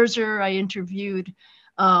Glenn Mercer. I interviewed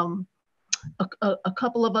a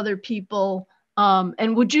couple of other people.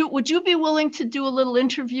 And would you be willing to do a little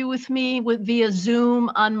interview with me via Zoom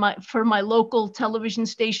for my local television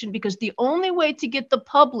station? Because the only way to get the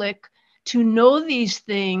public to know these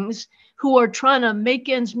things who are trying to make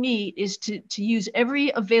ends meet is to use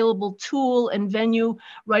every available tool and venue,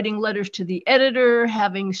 writing letters to the editor,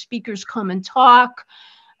 having speakers come and talk.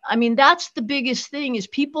 I mean, that's the biggest thing, is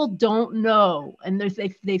people don't know, and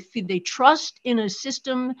they trust in a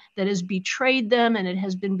system that has betrayed them, and it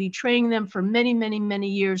has been betraying them for many, many, many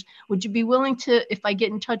years. Would you be willing to, if I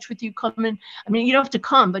get in touch with you, come in? I mean, you don't have to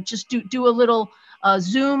come, but just do a little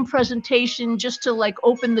Zoom presentation just to like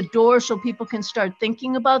open the door so people can start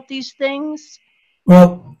thinking about these things?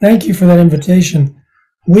 Well, thank you for that invitation.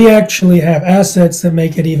 We actually have assets that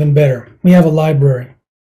make it even better. We have a library.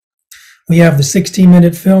 We have the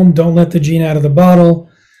 16-minute film, Don't Let the Gene Out of the Bottle.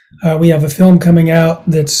 We have a film coming out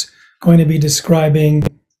that's going to be describing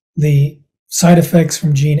the side effects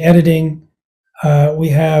from gene editing. We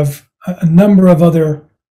have a number of other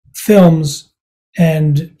films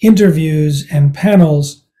and interviews and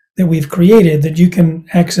panels that we've created that you can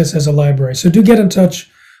access as a library. So do get in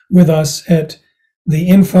touch with us at the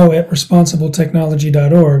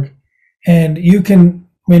info@responsibletechnology.org. And you can,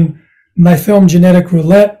 I mean, my film Genetic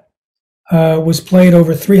Roulette was played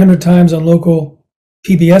over 300 times on local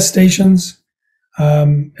PBS stations,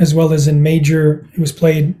 as well as in it was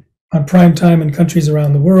played on prime time in countries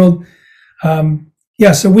around the world.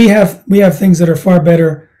 So we have things that are far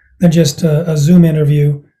better than just a Zoom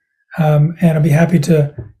interview. And I'd be happy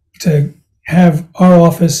to have our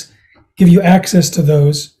office give you access to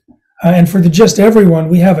those. And for the Just Everyone,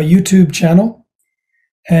 we have a YouTube channel,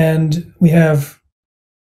 and we have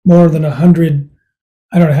more than 100.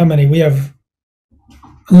 I don't know how many. We have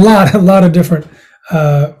a lot of different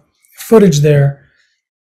footage there.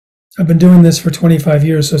 I've been doing this for 25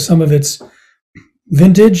 years, so some of it's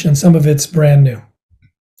vintage and some of it's brand new.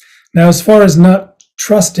 Now, as far as not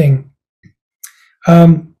trusting,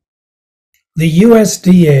 the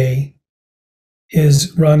USDA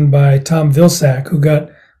is run by Tom Vilsack, who got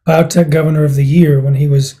Biotech Governor of the Year when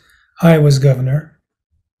I was governor.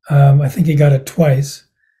 I think he got it twice.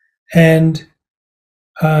 And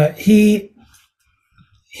he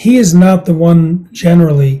is not the one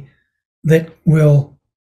generally that we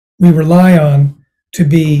rely on to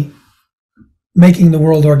be making the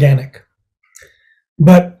world organic.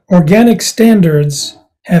 But organic standards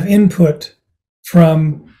have input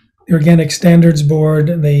from the Organic Standards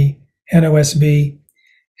Board, the NOSB,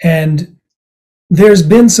 and there's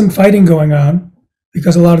been some fighting going on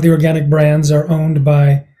because a lot of the organic brands are owned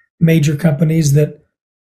by major companies that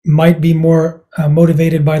might be more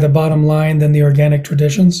motivated by the bottom line than the organic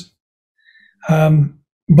traditions.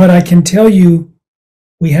 But I can tell you,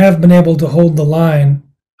 we have been able to hold the line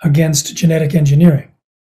against genetic engineering.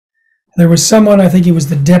 There was someone, I think he was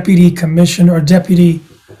the deputy commissioner or deputy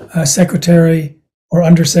secretary or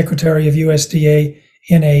undersecretary of USDA,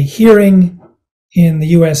 in a hearing in the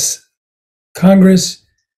US Congress,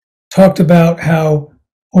 talked about how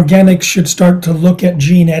organics should start to look at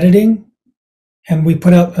gene editing. And we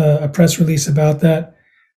put out a press release about that.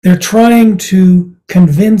 They're trying to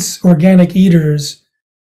convince organic eaters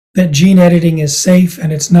that gene editing is safe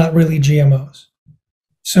and it's not really GMOs.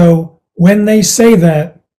 So when they say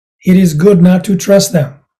that, it is good not to trust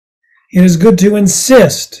them. It is good to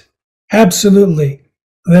insist, absolutely,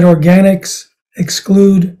 that organics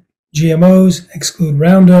exclude GMOs, exclude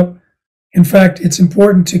Roundup. In fact, it's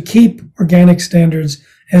important to keep organic standards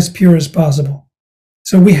as pure as possible.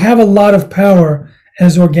 So we have a lot of power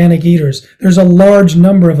as organic eaters. There's a large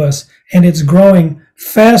number of us, and it's growing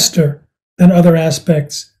faster than other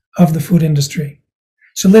aspects of the food industry.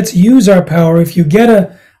 So let's use our power. If you get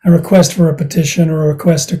a request for a petition or a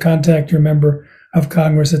request to contact your member of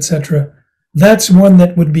Congress, etc., that's one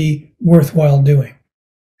that would be worthwhile doing.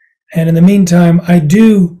 And in the meantime, I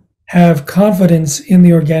do have confidence in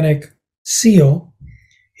the organic seal.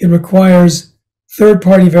 It requires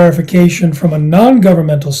third-party verification from a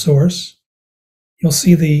non-governmental source. You'll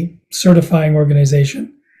see the certifying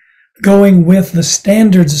organization going with the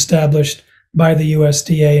standards established by the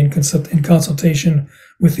USDA in consultation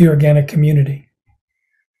with the organic community.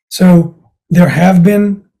 So there have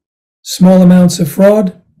been small amounts of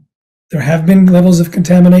fraud. There have been levels of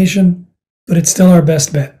contamination, but it's still our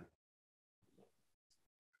best bet.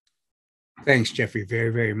 Thanks, Jeffrey, very,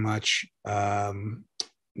 very much.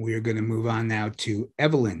 We're going to move on now to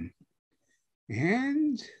Evelyn.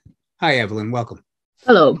 And hi, Evelyn. Welcome.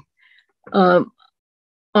 Hello.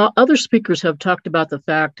 Other speakers have talked about the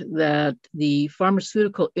fact that the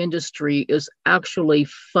pharmaceutical industry is actually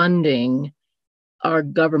funding our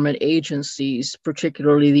government agencies,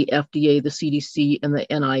 particularly the FDA, the CDC, and the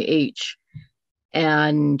NIH.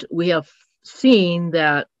 And we have seen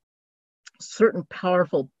that certain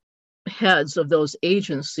powerful heads of those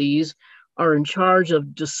agencies are in charge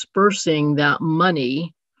of dispersing that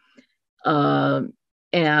money, and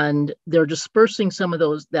they're dispersing some of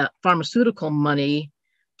that pharmaceutical money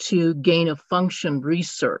to gain of function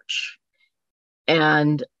research.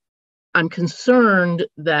 And I'm concerned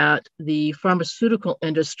that the pharmaceutical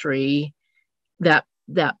industry, that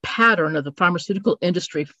pattern of the pharmaceutical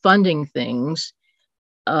industry funding things,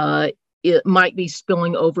 it might be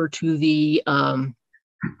spilling over to the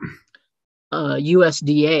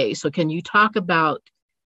USDA. So can you talk about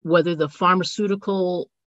whether the pharmaceutical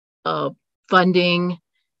funding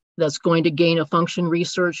that's going to gain a function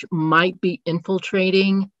research might be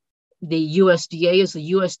infiltrating the USDA? Is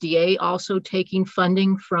the USDA also taking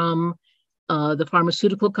funding from the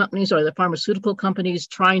pharmaceutical companies? Are the pharmaceutical companies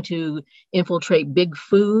trying to infiltrate big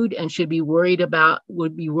food and would be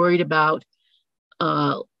worried about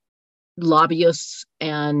lobbyists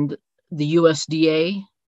and the USDA?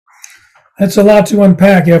 That's a lot to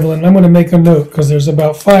unpack, Evelyn. I'm going to make a note because there's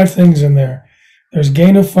about 5 things in there. There's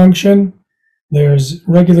gain of function, there's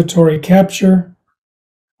regulatory capture,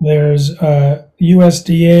 there's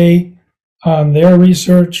USDA on their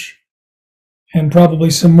research, and probably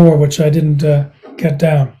some more, which I didn't get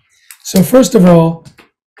down. So first of all,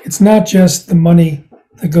 it's not just the money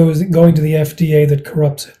that going to the FDA that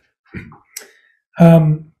corrupts it.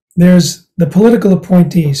 There's the political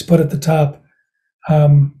appointees put at the top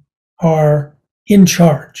are in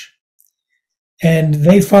charge, and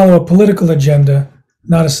they follow a political agenda,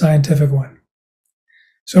 not a scientific one.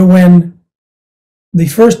 So when the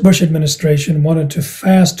first Bush administration wanted to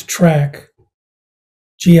fast track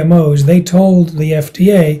GMOs, they told the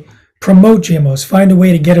FDA, promote GMOs, find a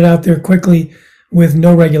way to get it out there quickly with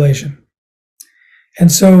no regulation.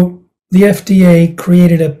 And so the FDA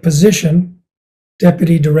created a position,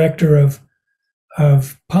 Deputy Director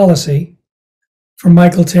of Policy, for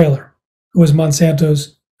Michael Taylor, who was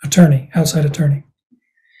Monsanto's attorney, outside attorney.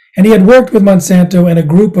 And he had worked with Monsanto and a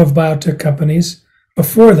group of biotech companies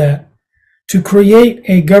before that to create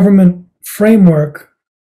a government framework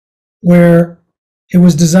where it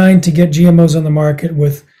was designed to get GMOs on the market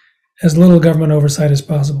with as little government oversight as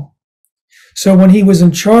possible. So when he was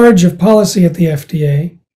in charge of policy at the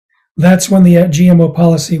FDA, that's when the GMO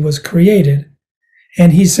policy was created.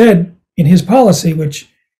 And he said in his policy, which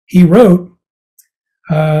he wrote,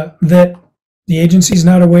 that the agency is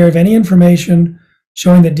not aware of any information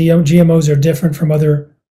showing that GMOs are different from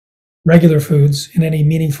other regular foods in any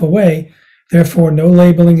meaningful way. Therefore, no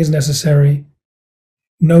labeling is necessary.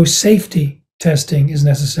 No safety testing is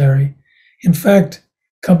necessary. In fact,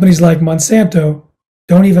 companies like Monsanto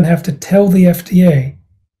don't even have to tell the FDA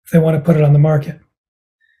if they want to put it on the market.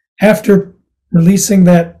 After releasing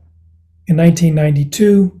that in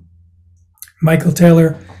 1992, Michael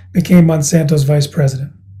Taylor became Monsanto's vice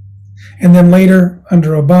president. And then later,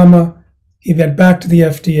 under Obama, he went back to the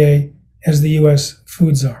FDA as the U.S.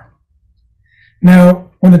 food czar.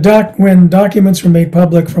 Now, when documents were made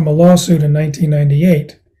public from a lawsuit in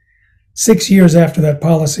 1998, 6 years after that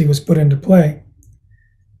policy was put into play,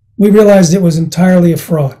 we realized it was entirely a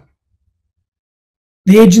fraud.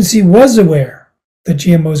 The agency was aware that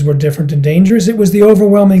GMOs were different and dangerous. It was the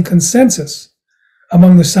overwhelming consensus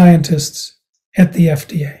among the scientists at the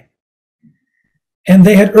FDA. And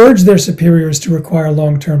they had urged their superiors to require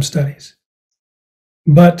long-term studies.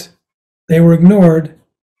 But they were ignored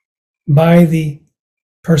by the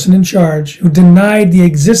person in charge who denied the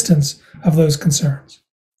existence of those concerns.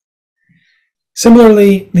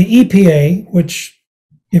 Similarly, the EPA, which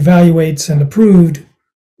evaluates and approved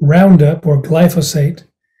Roundup or Glyphosate,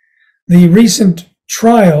 the recent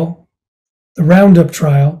trial, the Roundup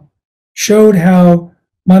trial, showed how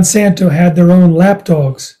Monsanto had their own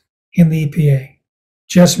lapdogs in the EPA.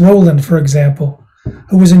 Jess Rowland, for example,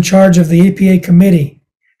 who was in charge of the EPA committee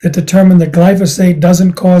that determined that glyphosate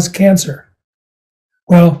doesn't cause cancer.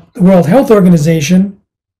 Well, the World Health Organization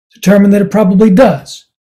determined that it probably does,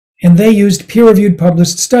 and they used peer-reviewed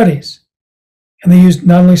published studies. And they used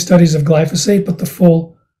not only studies of glyphosate, but the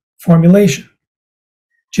full formulation.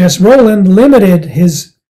 Jess Rowland limited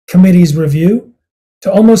his committee's review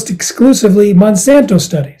to almost exclusively Monsanto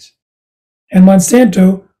studies. And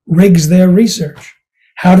Monsanto rigs their research.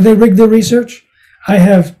 How do they rig their research? I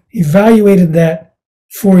have evaluated that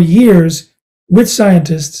for years with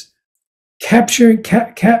scientists, catching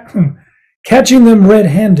them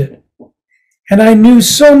red-handed. And I knew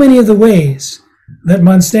so many of the ways that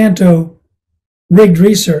Monsanto rigged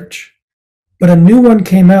research, but a new one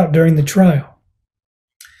came out during the trial.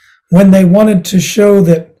 When they wanted to show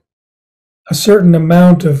that a certain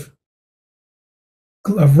amount of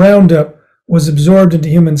Roundup was absorbed into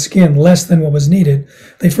human skin, less than what was needed,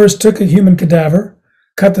 they first took a human cadaver,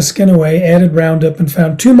 cut the skin away, added Roundup, and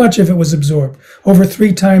found too much of it was absorbed, over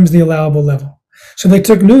 3 times the allowable level. So they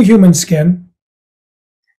took new human skin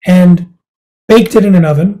and baked it in an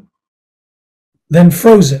oven, then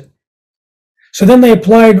froze it. So then they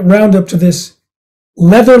applied Roundup to this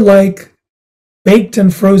leather-like baked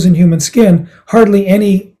and frozen human skin. Hardly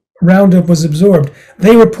any Roundup was absorbed.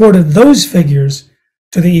 They reported those figures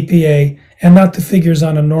to the EPA and not the figures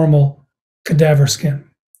on a normal cadaver skin.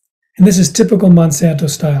 And this is typical Monsanto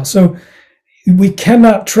style. So we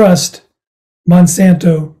cannot trust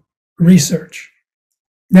Monsanto research.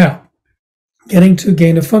 Now, getting to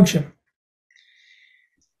gain of function.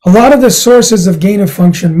 A lot of the sources of gain of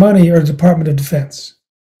function money are Department of Defense.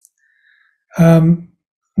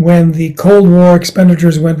 When the Cold War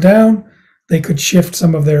expenditures went down, they could shift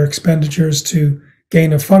some of their expenditures to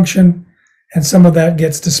gain of function, and some of that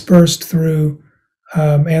gets dispersed through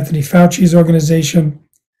Anthony Fauci's organization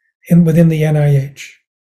within the NIH.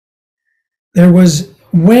 There was,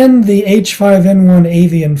 when the H5N1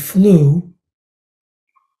 avian flu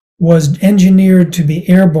was engineered to be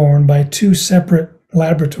airborne by two separate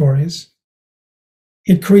laboratories,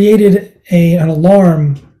 it created an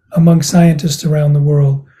alarm among scientists around the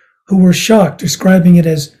world who were shocked, describing it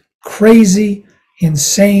as crazy,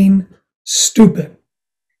 insane, stupid.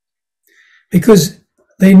 Because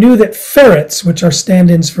they knew that ferrets, which are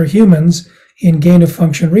stand-ins for humans in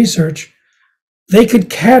gain-of-function research, they could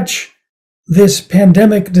catch this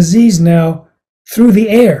pandemic disease now through the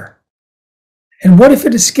air. And what if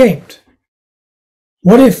it escaped?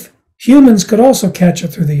 What if humans could also catch it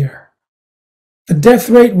through the air? The death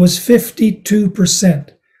rate was 52%.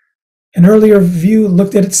 An earlier view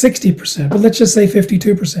looked at it 60%, but let's just say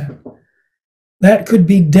 52%. That could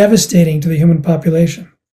be devastating to the human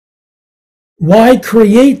population. Why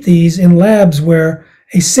create these in labs where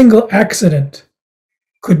a single accident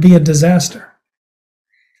could be a disaster?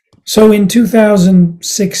 So in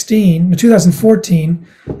 2014,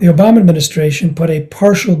 the Obama administration put a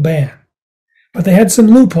partial ban, but they had some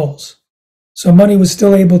loopholes. So money was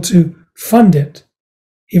still able to fund it,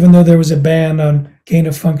 even though there was a ban on gain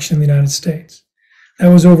of function in the United States. That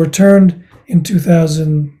was overturned in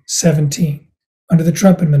 2017 under the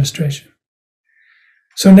Trump administration.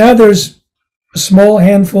 So now there's a small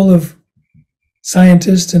handful of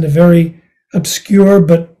scientists in a very obscure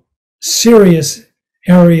but serious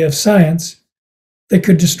area of science that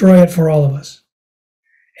could destroy it for all of us.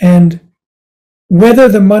 And whether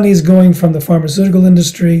the money is going from the pharmaceutical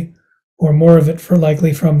industry or more of it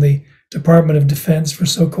likely from the Department of Defense for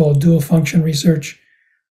so-called dual function research,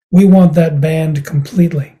 we want that banned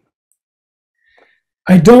completely.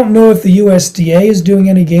 I don't know if the USDA is doing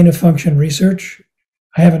any gain of function research.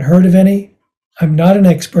 I haven't heard of any. I'm not an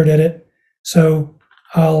expert at it, so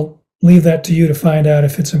I'll leave that to you to find out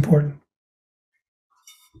if it's important.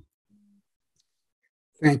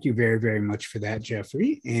 Thank you very, very much for that,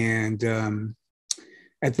 Jeffrey. And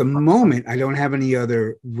at the moment, I don't have any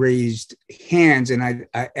other raised hands. And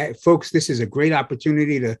folks, this is a great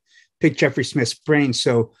opportunity to pick Jeffrey Smith's brain.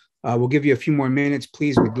 So we'll give you a few more minutes,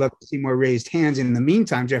 please. We'd love to see more raised hands. In the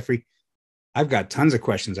meantime, Jeffrey, I've got tons of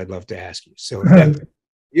questions I'd love to ask you. So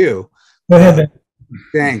you. Go ahead.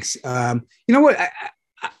 Thanks. You know what?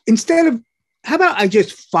 Instead of, how about I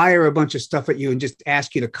just fire a bunch of stuff at you and just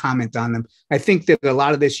ask you to comment on them? I think that a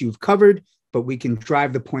lot of this you've covered, but we can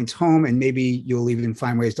drive the points home, and maybe you'll even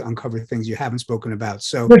find ways to uncover things you haven't spoken about.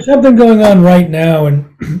 So there's something going on right now,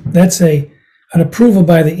 and that's an approval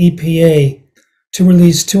by the EPA to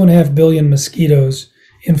release 2.5 billion mosquitoes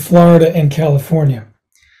in Florida and California.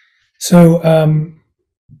 So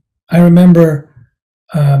I remember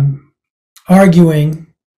arguing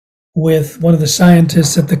with one of the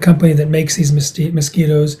scientists at the company that makes these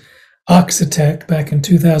mosquitoes, Oxitec, back in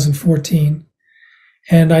 2014.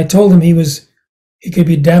 And I told him he could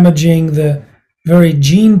be damaging the very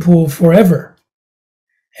gene pool forever.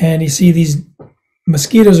 And you see, these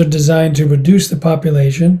mosquitoes are designed to reduce the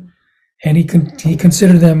population, and he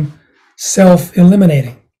considered them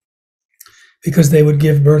self-eliminating because they would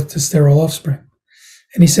give birth to sterile offspring.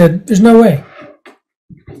 And he said, there's no way.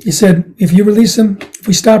 He said, if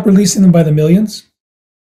we stop releasing them by the millions,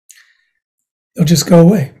 they'll just go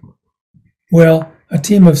away. Well, a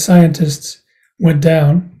team of scientists went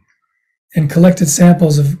down and collected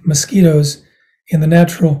samples of mosquitoes in the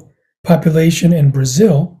natural population in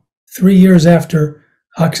Brazil 3 years after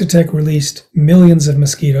Oxitec released millions of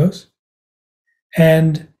mosquitoes.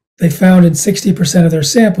 And they found in 60% of their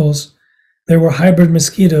samples, there were hybrid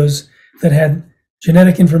mosquitoes that had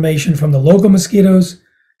genetic information from the local mosquitoes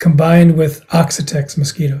combined with Oxitec's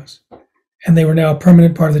mosquitoes. And they were now a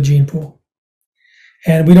permanent part of the gene pool.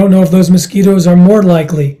 And we don't know if those mosquitoes are more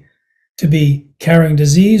likely to be carrying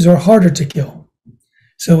disease or harder to kill.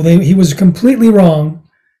 So he was completely wrong,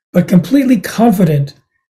 but completely confident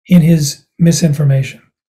in his misinformation.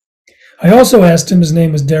 I also asked him, his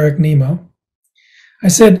name was Derek Nemo. I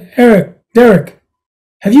said, Derek,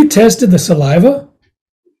 have you tested the saliva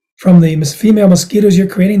from the female mosquitoes you're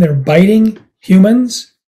creating? They're biting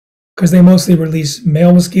humans because they mostly release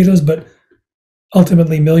male mosquitoes, but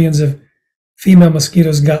ultimately millions of female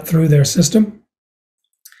mosquitoes got through their system.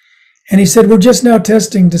 And he said, we're just now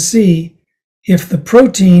testing to see if the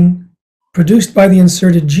protein produced by the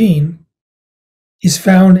inserted gene is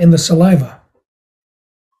found in the saliva.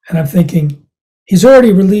 And I'm thinking, he's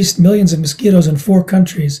already released millions of mosquitoes in 4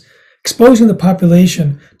 countries, exposing the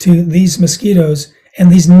population to these mosquitoes,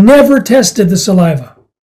 and he's never tested the saliva.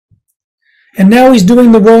 And now he's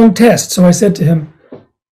doing the wrong test. So I said to him,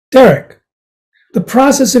 Derek, the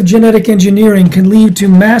process of genetic engineering can lead to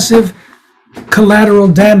massive collateral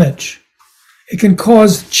damage. It can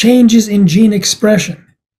cause changes in gene expression.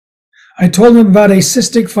 I told him about a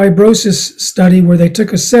cystic fibrosis study where they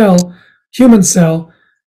took a cell, human cell,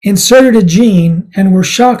 inserted a gene, and were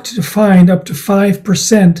shocked to find up to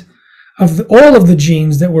 5% of all of the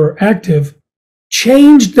genes that were active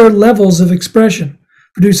changed their levels of expression,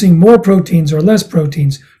 producing more proteins or less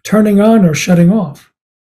proteins, turning on or shutting off.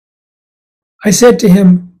 I said to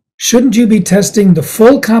him, shouldn't you be testing the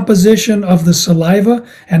full composition of the saliva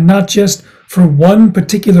and not just for one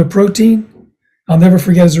particular protein? I'll never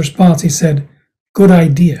forget his response. He said, good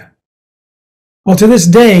idea. Well, to this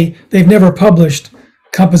day, they've never published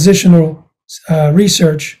compositional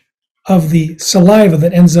research of the saliva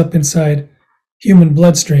that ends up inside human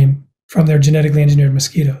bloodstream from their genetically engineered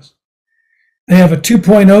mosquitoes. They have a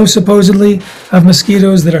 2.0 supposedly of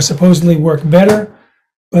mosquitoes that are supposedly work better,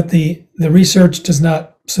 but the research does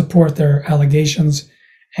not support their allegations,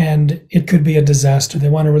 and it could be a disaster. They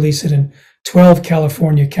want to release it in 12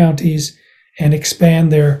 California counties and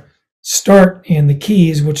expand their start in the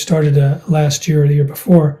Keys, which started last year or the year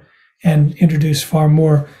before, and introduce far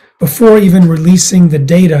more before even releasing the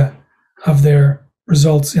data of their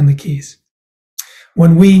results in the Keys.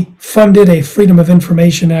 When we funded a Freedom of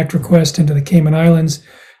Information Act request into the Cayman Islands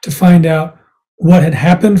to find out what had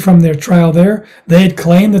happened from their trial there, they had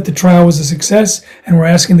claimed that the trial was a success and were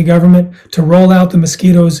asking the government to roll out the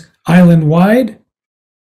mosquitoes island-wide.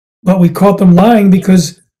 But we caught them lying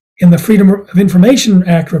because in the Freedom of Information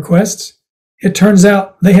Act requests, it turns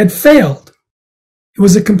out they had failed. It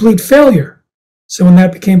was a complete failure. So when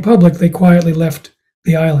that became public, they quietly left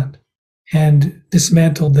the island and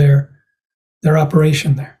dismantled their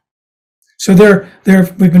operation there. So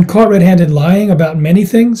we've been caught red-handed lying about many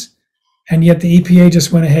things, and yet the EPA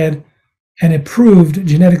just went ahead and approved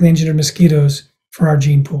genetically engineered mosquitoes for our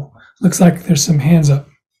gene pool. Looks like there's some hands up.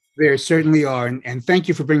 There certainly are, and thank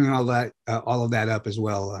you for bringing all of that up as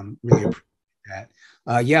well. Really appreciate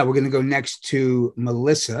that. Yeah, we're going to go next to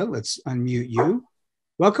Melissa. Let's unmute you.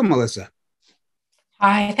 Welcome, Melissa.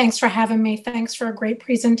 Hi, thanks for having me. Thanks for a great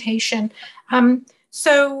presentation.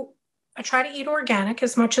 So I try to eat organic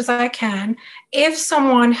as much as I can. If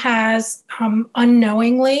someone has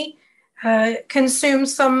unknowingly consumed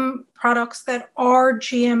some products that are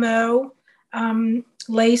GMO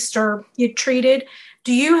laced or treated,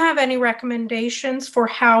 do you have any recommendations for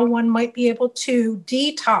how one might be able to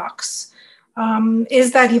detox?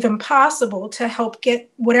 Is that even possible to help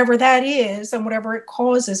get whatever that is and whatever it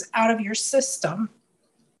causes out of your system?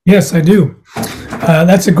 Yes, I do.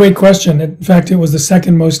 That's a great question. In fact, it was the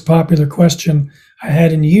second most popular question I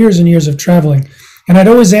had in years and years of traveling. And I'd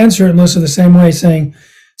always answer it, Melissa, the same way, saying,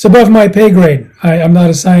 it's above my pay grade. I'm not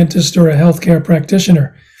a scientist or a healthcare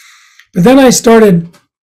practitioner. But then I started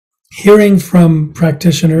hearing from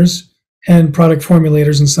practitioners and product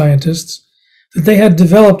formulators and scientists that they had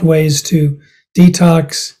developed ways to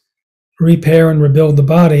detox, repair, and rebuild the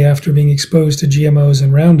body after being exposed to GMOs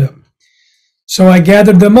and Roundup. So I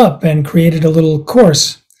gathered them up and created a little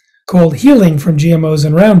course called Healing from GMOs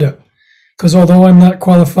and Roundup, because although I'm not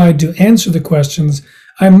qualified to answer the questions,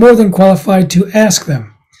 I'm more than qualified to ask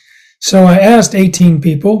them. So I asked 18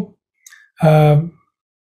 people,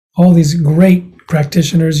 all these great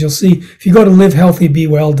practitioners. You'll see, if you go to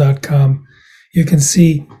livehealthybewell.com, you can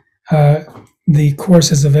see the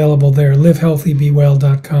course is available there,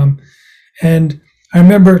 livehealthybewell.com. And I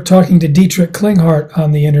remember talking to Dietrich Klinghardt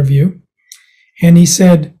on the interview, and he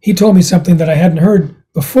told me something that I hadn't heard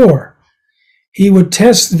before. He would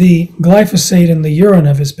test the glyphosate in the urine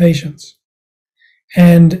of his patients.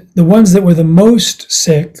 And the ones that were the most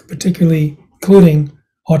sick, particularly including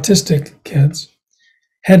autistic kids,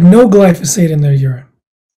 had no glyphosate in their urine.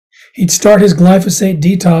 He'd start his glyphosate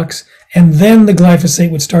detox, and then the glyphosate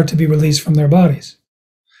would start to be released from their bodies,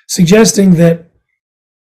 suggesting that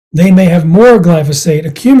they may have more glyphosate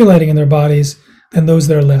accumulating in their bodies than those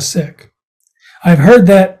that are less sick. I've heard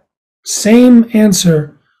that same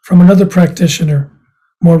answer from another practitioner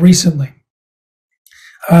more recently.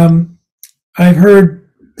 I've heard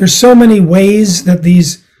there's so many ways that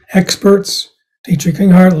these experts, Dietrich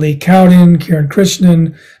Inghart, Lee Cowden, Kieran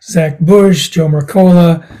Krishnan, Zach Bush, Joe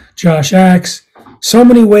Mercola, Josh Axe, so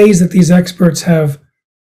many ways that these experts have,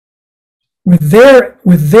 with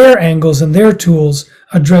their angles and their tools,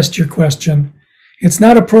 addressed your question. It's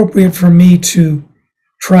not appropriate for me to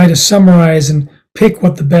try to summarize and pick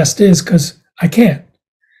what the best is, because I can't.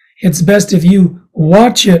 It's best if you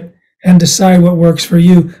watch it and decide what works for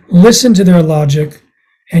you. Listen to their logic,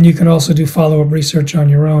 and you can also do follow-up research on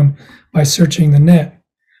your own by searching the net.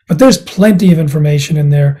 But there's plenty of information in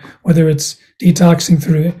there, whether it's detoxing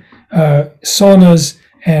through saunas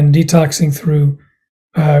and detoxing through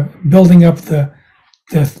building up the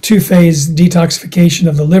two-phase detoxification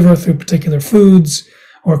of the liver through particular foods,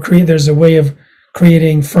 or there's a way of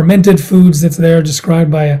creating fermented foods that's there,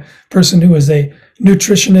 described by a person who is a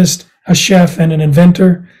nutritionist, a chef, and an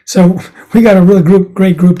inventor. So we got a really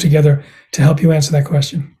great group together to help you answer that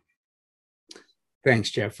question. Thanks,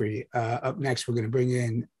 Jeffrey. Up next, we're going to bring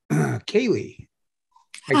in Kaylee.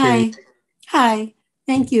 Hi. Hi.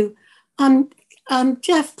 Thank you.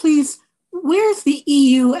 Jeff, please, where's the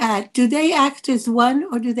EU at? Do they act as one,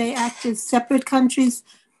 or do they act as separate countries?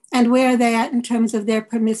 And where are they at in terms of their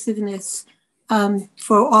permissiveness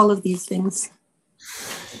for all of these things?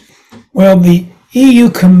 Well, the EU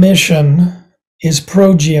Commission is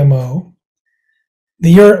pro-GMO.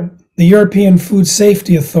 The European Food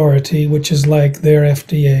Safety Authority, which is like their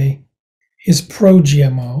FDA, is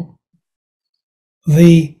pro-GMO.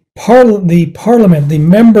 The Parliament, the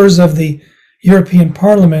members of the European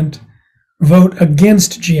Parliament, vote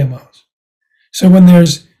against GMOs. So when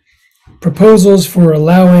there's proposals for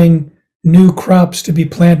allowing new crops to be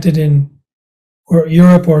planted in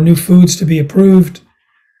Europe, or new foods to be approved,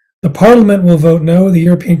 the Parliament will vote no, the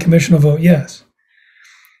European Commission will vote yes.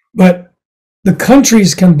 But the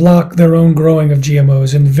countries can block their own growing of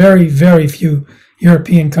GMOs, and very, very few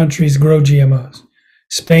European countries grow GMOs.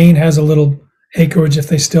 Spain has a little acreage, if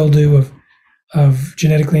they still do, of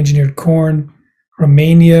genetically engineered corn.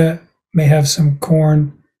 Romania may have some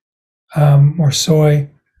corn or soy,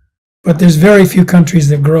 but there's very few countries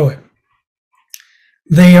that grow it.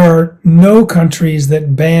 There are no countries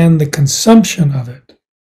that ban the consumption of it.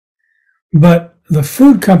 But the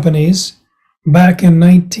food companies, back in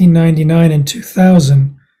 1999 and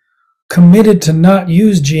 2000, committed to not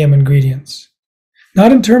use GM ingredients.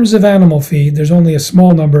 Not in terms of animal feed. There's only a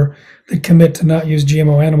small number that commit to not use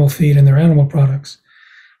GMO animal feed in their animal products.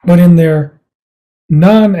 But in their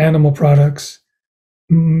non-animal products,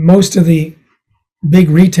 most of the big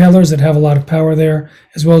retailers that have a lot of power there,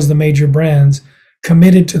 as well as the major brands,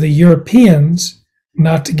 committed to the Europeans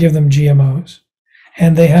not to give them GMOs.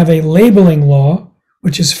 And they have a labeling law,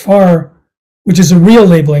 which is a real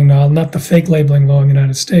labeling law, not the fake labeling law in the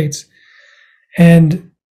United States.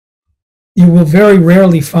 And you will very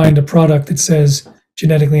rarely find a product that says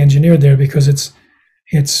genetically engineered there, because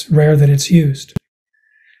it's rare that it's used.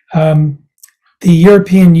 The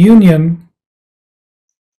European Union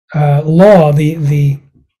law, the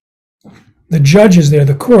judges there,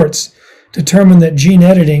 the courts, determined that gene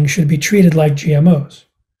editing should be treated like GMOs.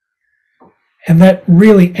 And that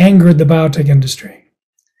really angered the biotech industry.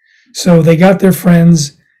 So they got their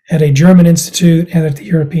friends at a German institute and at the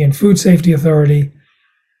European Food Safety Authority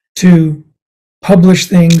to publish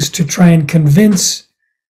things to try and convince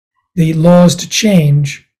the laws to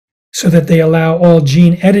change so that they allow all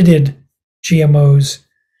gene-edited GMOs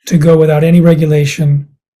to go without any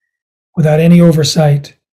regulation, without any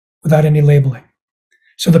oversight, without any labeling.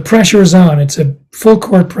 So the pressure is on. It's a full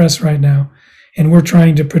court press right now, and we're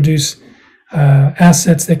trying to produce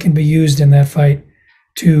assets that can be used in that fight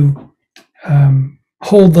to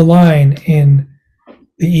hold the line in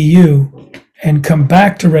the EU and come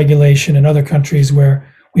back to regulation in other countries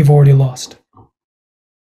where we've already lost.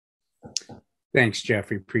 Thanks,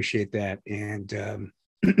 Jeffrey. Appreciate that. And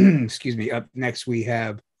excuse me, up next we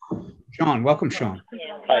have Sean. Welcome, Sean.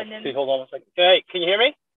 Hi, please hold on one second. Hey, can you hear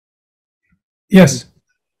me? Yes.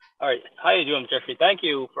 All right. How are you doing, Jeffrey? Thank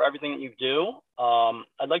you for everything that you do.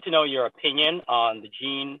 I'd like to know your opinion on the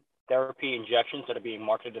gene therapy injections that are being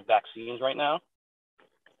marketed as vaccines right now.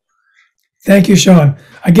 Thank you, Sean.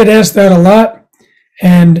 I get asked that a lot,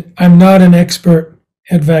 and I'm not an expert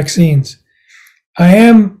at vaccines. I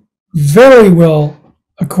am very well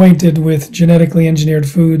acquainted with genetically engineered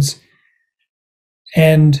foods,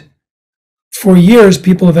 and for years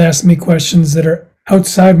people have asked me questions that are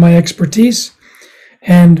outside my expertise,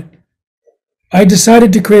 and I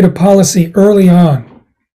decided to create a policy early on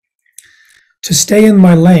to stay in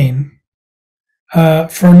my lane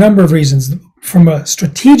for a number of reasons. From a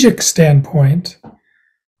strategic standpoint,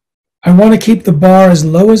 I want to keep the bar as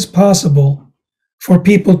low as possible for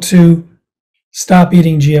people to stop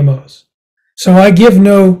eating GMOs. So I give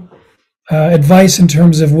no advice in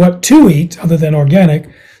terms of what to eat other than organic.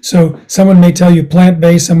 So someone may tell you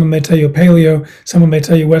plant-based, someone may tell you paleo, someone may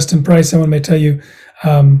tell you Weston Price, someone may tell you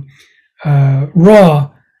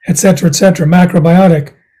raw, etc.,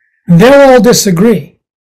 macrobiotic. They'll all disagree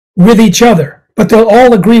with each other, but they'll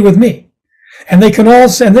all agree with me. And they can all,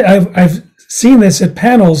 and I've seen this at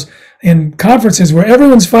panels in conferences where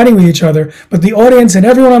everyone's fighting with each other, but the audience and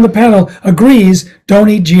everyone on the panel agrees, don't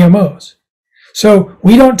eat GMOs. So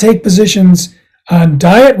we don't take positions on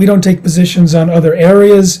diet. We don't take positions on other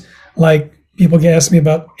areas, like people get asked me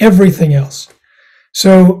about everything else.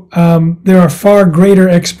 So there are far greater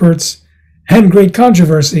experts and great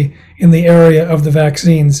controversy in the area of the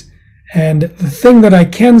vaccines. And the thing that I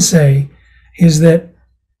can say is that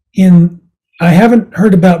I haven't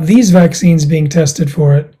heard about these vaccines being tested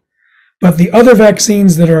for it, but the other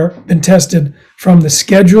vaccines that are been tested from the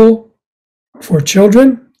schedule for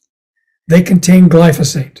children, they contain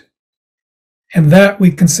glyphosate. And that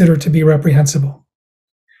we consider to be reprehensible.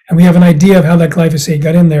 And we have an idea of how that glyphosate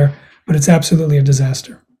got in there, but it's absolutely a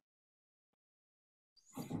disaster.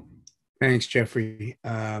 Thanks, Jeffrey.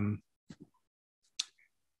 I'm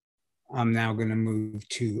now going to move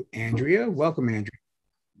to Andrea. Welcome, Andrea.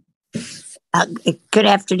 Good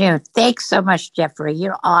afternoon. Thanks so much, Jeffrey.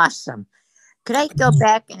 You're awesome. Could I go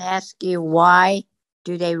back and ask you, why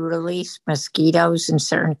do they release mosquitoes in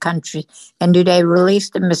certain countries? And do they release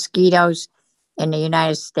the mosquitoes in the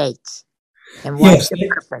United States? And what's the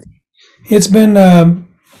purpose? It's been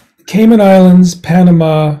Cayman Islands,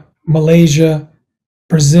 Panama, Malaysia,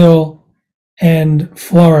 Brazil, and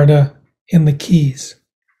Florida in the Keys.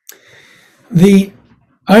 The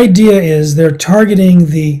idea is they're targeting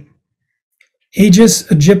the Aedes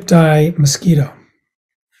aegypti mosquito,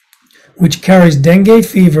 which carries dengue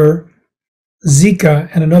fever, Zika,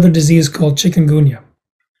 and another disease called chikungunya.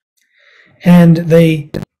 And they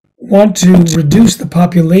want to reduce the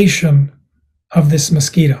population of this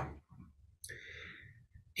mosquito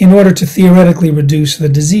in order to theoretically reduce the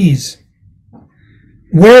disease.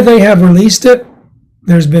 Where they have released it,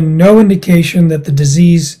 there's been no indication that the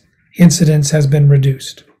disease incidence has been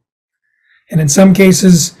reduced. And in some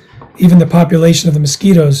cases, even the population of the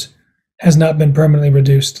mosquitoes has not been permanently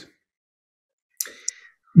reduced.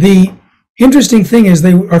 The interesting thing is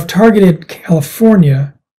they have targeted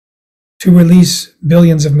California to release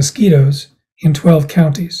billions of mosquitoes in 12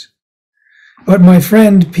 counties. But my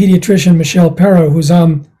friend, pediatrician Michelle Perro, who's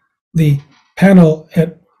on the panel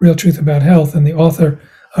at Real Truth About Health and the author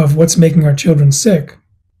of What's Making Our Children Sick,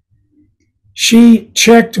 she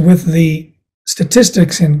checked with the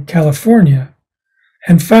statistics in California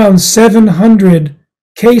and found 700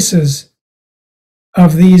 cases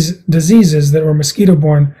of these diseases that were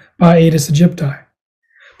mosquito-borne by Aedes aegypti.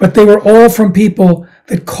 But they were all from people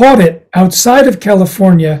that caught it outside of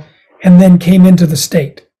California and then came into the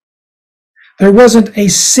state. There wasn't a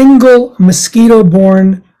single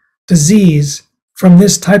mosquito-borne disease from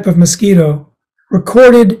this type of mosquito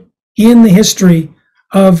recorded in the history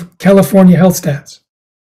of California health stats.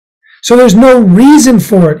 So there's no reason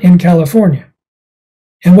for it in California.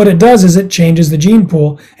 And what it does is it changes the gene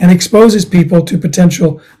pool and exposes people to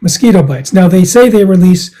potential mosquito bites. Now, they say they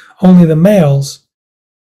release only the males,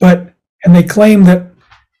 and they claim that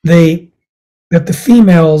the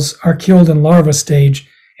females are killed in larva stage,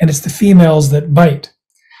 and it's the females that bite.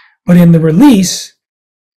 But in the release,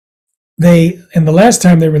 and the last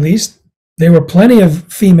time they released, there were plenty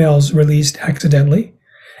of females released accidentally,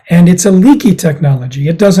 and it's a leaky technology.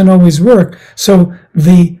 It doesn't always work. So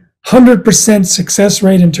the 100% success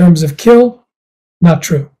rate in terms of kill, not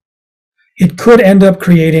true. It could end up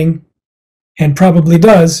creating, and probably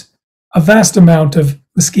does, a vast amount of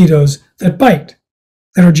mosquitoes that bite,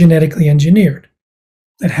 that are genetically engineered,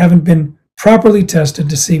 that haven't been properly tested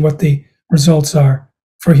to see what the results are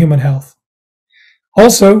for human health.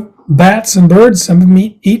 Also, bats and birds, some of them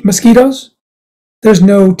eat mosquitoes. There's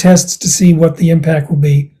no tests to see what the impact will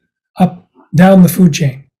be down the food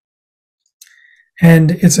chain.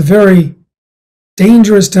 And it's a very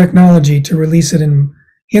dangerous technology to release it in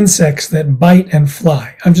insects that bite and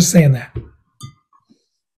fly. I'm just saying that.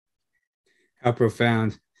 How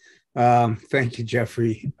profound. Thank you,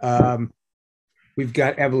 Jeffrey. We've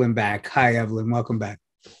got Evelyn back. Hi, Evelyn. Welcome back.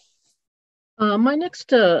 My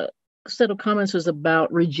next set of comments is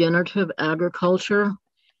about regenerative agriculture.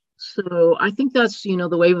 So I think that's, the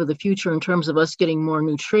wave of the future in terms of us getting more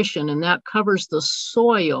nutrition, and that covers the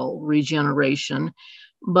soil regeneration.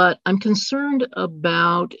 But I'm concerned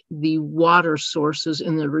about the water sources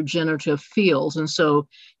in the regenerative fields. And so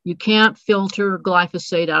you can't filter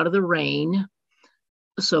glyphosate out of the rain.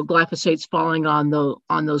 So glyphosate's falling on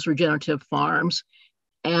those regenerative farms.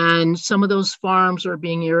 And some of those farms are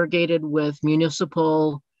being irrigated with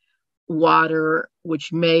municipal water,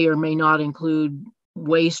 which may or may not include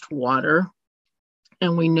wastewater.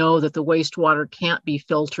 And we know that the wastewater can't be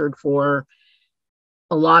filtered for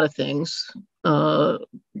a lot of things,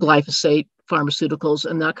 glyphosate, pharmaceuticals,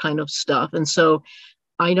 and that kind of stuff. And so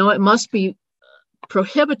I know it must be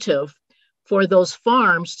prohibitive for those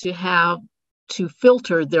farms to have to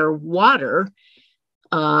filter their water.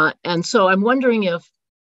 And so I'm wondering if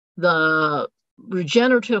the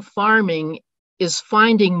regenerative farming is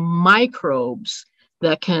finding microbes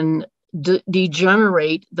that can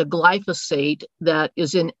degenerate the glyphosate that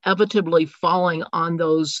is inevitably falling on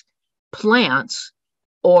those plants,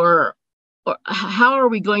 or how are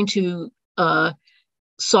we going to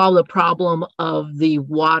solve the problem of the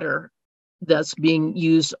water that's being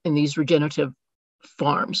used in these regenerative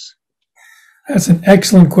farms? That's an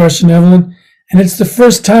excellent question, Evelyn. And it's the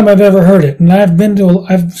first time I've ever heard it. And I've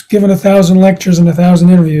given 1,000 lectures and 1,000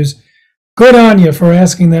 interviews. Good on you for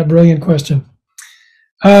asking that brilliant question.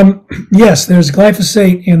 Yes, there's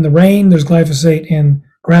glyphosate in the rain. There's glyphosate in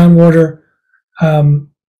groundwater.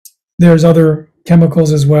 There's other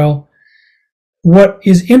chemicals as well. What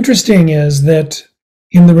is interesting is that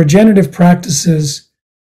in the regenerative practices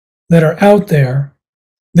that are out there,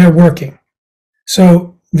 they're working.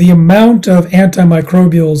 So the amount of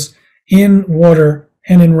antimicrobials in water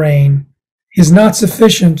and in rain is not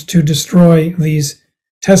sufficient to destroy these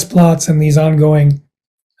test plots and these ongoing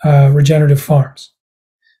regenerative farms.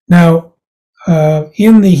 Now,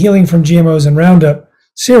 in the Healing from GMOs and Roundup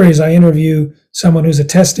series, I interview someone who's a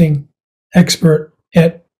testing expert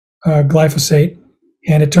at glyphosate,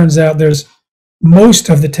 and it turns out there's most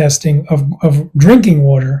of the testing of drinking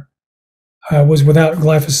water was without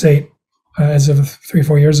glyphosate as of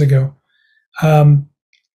 3-4 years ago. And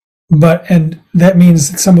that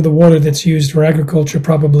means that some of the water that's used for agriculture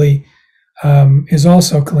probably is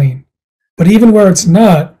also clean. But even where it's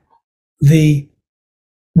not,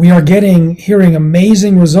 we are hearing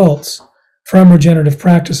amazing results from regenerative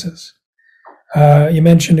practices. You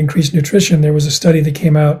mentioned increased nutrition. There was a study that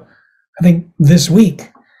came out, I think, this week,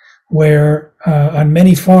 where on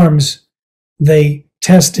many farms they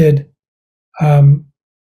tested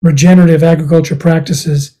regenerative agriculture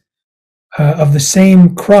practices of the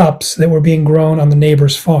same crops that were being grown on the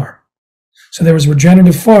neighbor's farm. So there was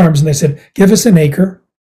regenerative farms, and they said, give us an acre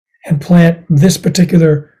and plant this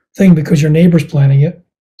particular thing because your neighbor's planting it,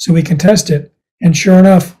 so we can test it. And sure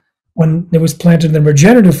enough, when it was planted in the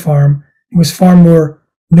regenerative farm, it was far more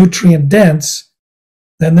nutrient dense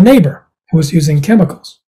than the neighbor who was using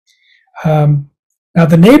chemicals. Now,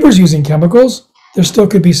 the neighbor's using chemicals, there still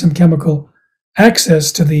could be some chemical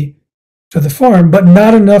access to the farm, but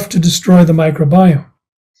not enough to destroy the microbiome.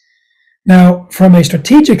 Now, from a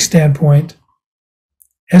strategic standpoint,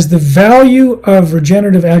 as the value of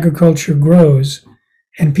regenerative agriculture grows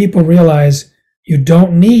and people realize you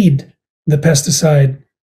don't need the pesticide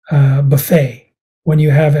buffet when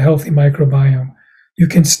you have a healthy microbiome, you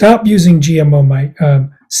can stop using GMO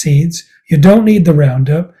seeds. You don't need the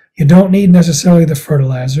Roundup. You don't need necessarily the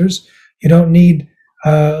fertilizers. You don't need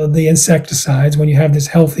the insecticides when you have this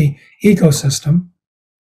healthy ecosystem.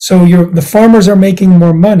 So the farmers are making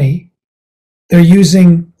more money. They're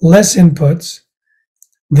using less inputs.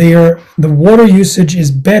 The water usage is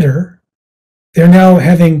better. They're now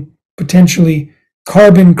having potentially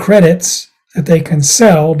carbon credits that they can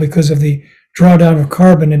sell because of the drawdown of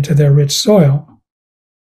carbon into their rich soil.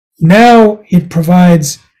 Now it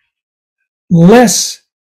provides less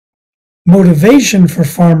motivation for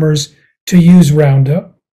farmers to use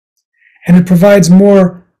Roundup, and it provides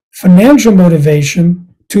more financial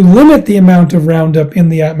motivation to limit the amount of Roundup in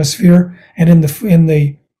the atmosphere and in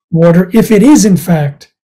the water if it is in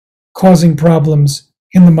fact causing problems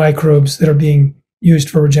in the microbes that are being used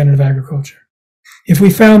for regenerative agriculture. If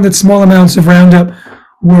we found that small amounts of Roundup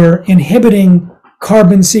were inhibiting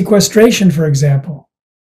carbon sequestration, for example,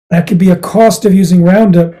 that could be a cost of using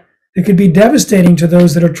Roundup that could be devastating to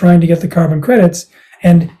those that are trying to get the carbon credits.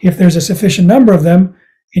 And if there's a sufficient number of them,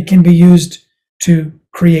 it can be used to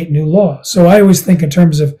create new laws. So I always think in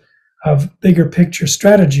terms of bigger picture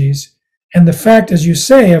strategies. And the fact, as you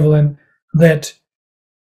say, Evelyn, that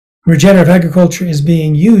regenerative agriculture is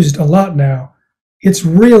being used a lot now, it's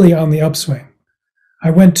really on the upswing.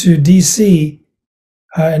 I went to DC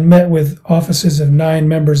and met with offices of 9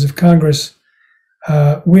 members of Congress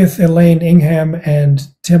with Elaine Ingham and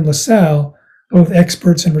Tim LaSalle, both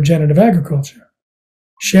experts in regenerative agriculture,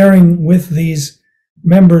 sharing with these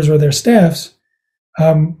members or their staffs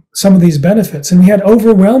some of these benefits. And we had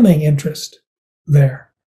overwhelming interest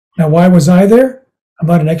there. Now, why was I there? I'm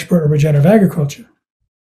not an expert in regenerative agriculture.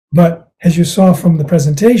 But as you saw from the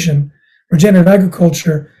presentation, regenerative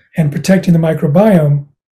agriculture and protecting the microbiome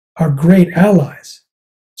are great allies.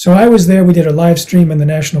 So I was there, we did a live stream in the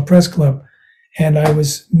National Press Club, and I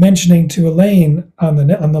was mentioning to Elaine on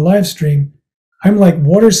the live stream, I'm like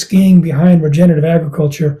water skiing behind regenerative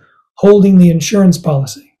agriculture, holding the insurance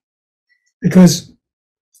policy. Because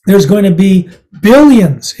there's going to be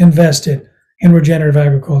billions invested in regenerative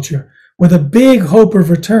agriculture with a big hope of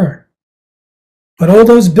return. But all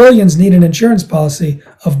those billions need an insurance policy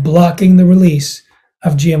of blocking the release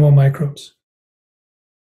of GMO microbes.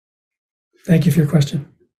 Thank you for your question.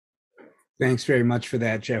 Thanks very much for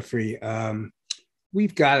that, Jeffrey.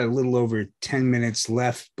 We've got a little over 10 minutes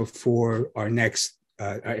left before our next,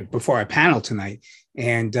 before our panel tonight.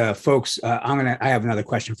 And folks, I have another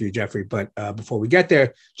question for you, Jeffrey. But before we get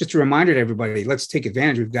there, just a reminder to everybody, let's take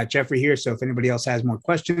advantage. We've got Jeffrey here. So if anybody else has more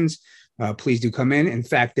questions, please do come in. In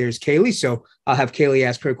fact, there's Kaylee. So I'll have Kaylee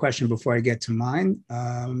ask her question before I get to mine.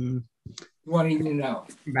 What do you know?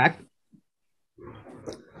 Mac?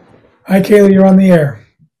 Hi, Kaylee, you're on the air.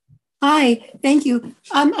 Hi, thank you.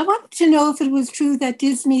 I wanted to know if it was true that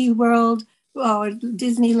Disney World or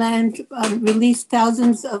Disneyland released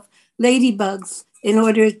thousands of ladybugs in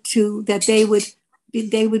order to that they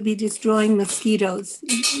would be destroying mosquitoes.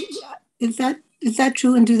 Is that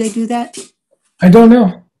true? And do they do that? I don't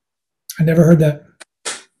know. I never heard that.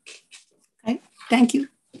 Okay, thank you.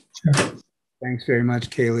 Sure. Thanks very much,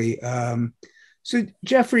 Kaylee. So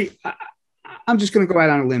Jeffrey, I'm just going to go out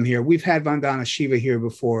on a limb here. We've had Vandana Shiva here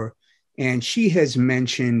before, and she has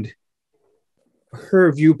mentioned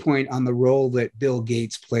her viewpoint on the role that Bill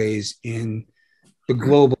Gates plays in the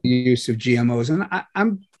global use of GMOs. And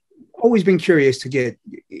I'm always been curious to get,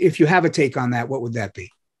 if you have a take on that, what would that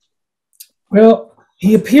be? Well,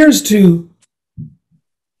 he appears to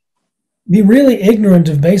be really ignorant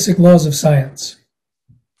of basic laws of science.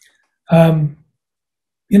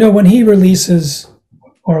 When he releases,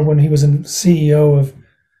 or when he was a CEO of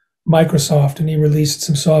Microsoft and he released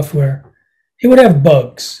some software, it would have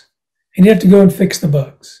bugs, and you have to go and fix the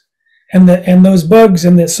bugs. And those bugs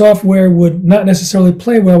and the software would not necessarily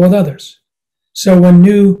play well with others. So when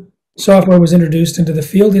new software was introduced into the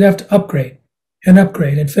field, he'd have to upgrade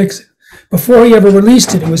and fix it. Before he ever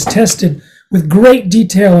released it, it was tested with great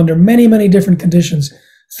detail under many, many different conditions,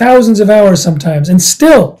 thousands of hours sometimes, and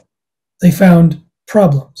still they found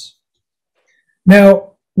problems.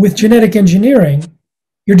 Now, with genetic engineering,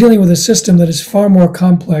 you're dealing with a system that is far more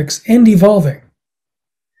complex and evolving.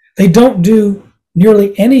 They don't do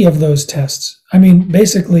nearly any of those tests. I mean,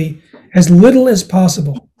 basically, as little as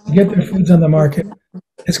possible to get their foods on the market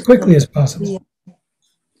as quickly as possible. I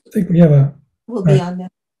think we have a... We'll be on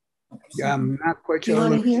that. I'm not quite sure. You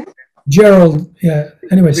want to hear? Gerald, yeah.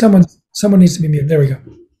 Anyway, someone needs to be muted. There we go.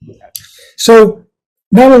 So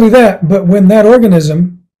not only that, but when that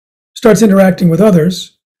organism starts interacting with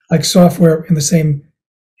others, like software in the same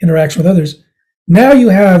interaction with others, now you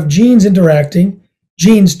have genes interacting,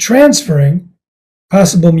 genes transferring,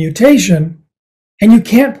 possible mutation, and you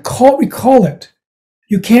can't recall it.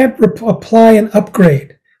 You can't apply an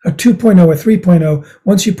upgrade, a 2.0, a 3.0,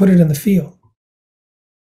 once you put it in the field.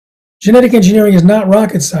 Genetic engineering is not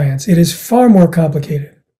rocket science. It is far more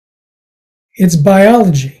complicated. It's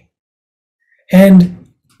biology. And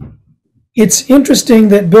it's interesting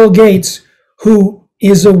that Bill Gates, who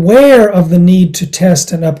is aware of the need to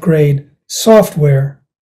test and upgrade software,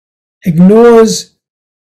 ignores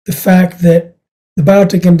the fact that the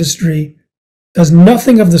biotech industry does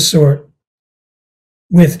nothing of the sort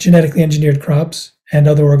with genetically engineered crops and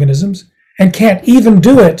other organisms, and can't even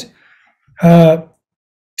do it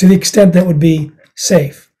to the extent that would be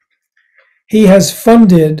safe. He has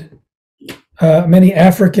funded many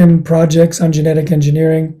African projects on genetic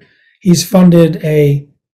engineering. He's funded a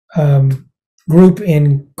group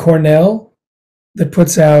in Cornell that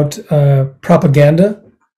puts out propaganda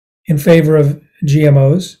in favor of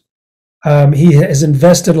GMOs. He has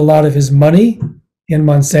invested a lot of his money in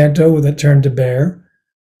Monsanto that turned to bear.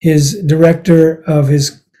 His director of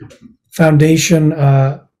his foundation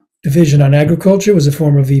division on agriculture was a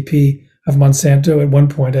former VP of Monsanto at one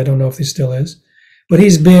point. I don't know if he still is. But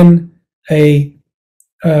he's been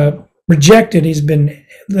rejected. He's been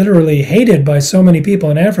literally hated by so many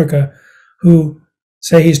people in Africa who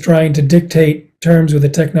say he's trying to dictate terms with a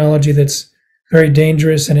technology that's very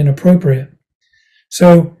dangerous and inappropriate.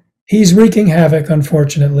 So he's wreaking havoc,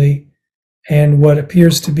 unfortunately, and what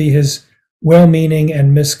appears to be his well-meaning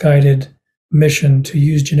and misguided mission to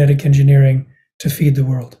use genetic engineering to feed the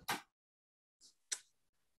world.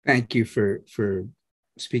 Thank you for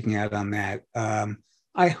speaking out on that.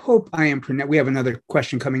 I hope I am we have another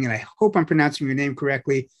question coming in. I hope I'm pronouncing your name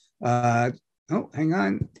correctly. Oh, hang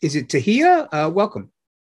on. Is it Tahia? Welcome.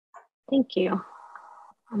 Thank you.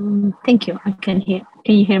 Thank you. I can hear.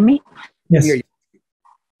 Can you hear me? Yes. Okay.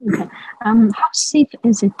 How safe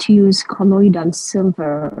is it to use colloidal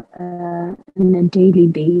silver on a daily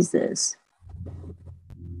basis,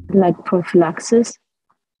 like prophylaxis?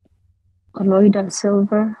 Colloidal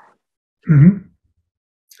silver. Mm-hmm.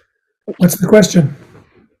 What's the question?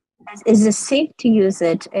 Is it safe to use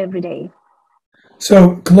it every day?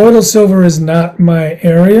 So colloidal silver is not my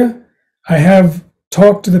area. I have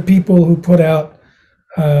talked to the people who put out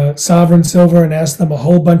sovereign silver and asked them a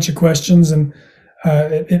whole bunch of questions, and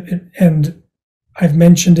I've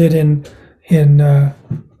mentioned it in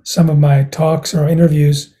some of my talks or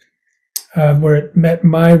interviews where it met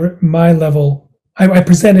my level. I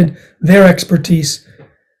presented their expertise.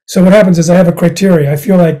 So what happens is I have a criteria. I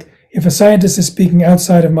feel like if a scientist is speaking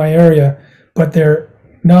outside of my area, but their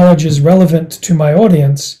knowledge is relevant to my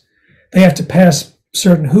audience, they have to pass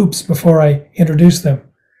certain hoops before I introduce them.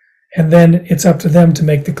 And then it's up to them to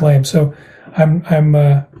make the claim. So I've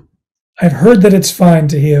heard that it's fine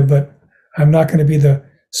to hear, but I'm not going to be the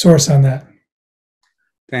source on that.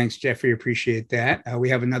 Thanks, Jeffrey. Appreciate that. We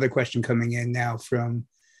have another question coming in now from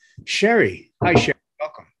Sherry. Hi, Sherry.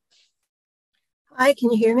 Welcome. Hi,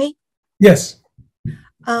 can you hear me? Yes.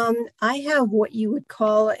 I have what you would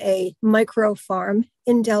call a micro farm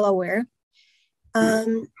in Delaware.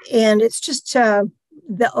 And it's just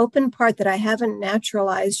the open part that I haven't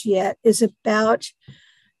naturalized yet is about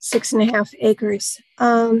 6.5 acres.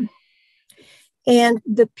 And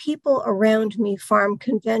the people around me farm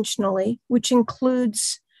conventionally, which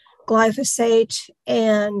includes glyphosate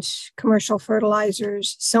and commercial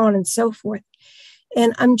fertilizers, so on and so forth.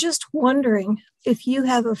 And I'm just wondering if you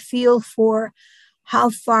have a feel for how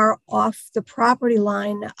far off the property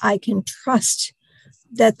line I can trust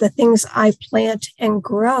that the things I plant and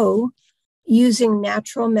grow using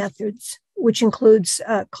natural methods, which includes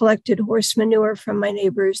collected horse manure from my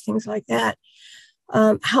neighbors, things like that.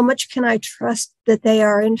 How much can I trust that they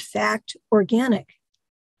are in fact organic?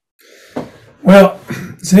 Well,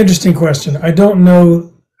 it's an interesting question. I don't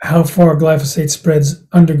know how far glyphosate spreads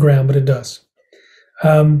underground, but it does.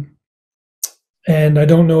 And I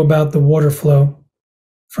don't know about the water flow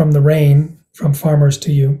from the rain from farmers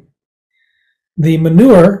to you. The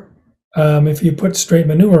manure, if you put straight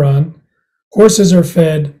manure on, horses are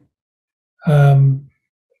fed GMO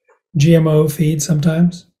feed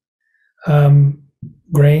sometimes,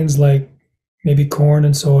 grains like maybe corn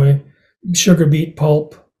and soy, sugar beet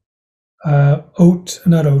pulp,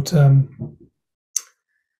 canola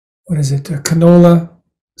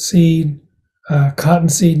seed,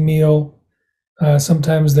 cottonseed meal.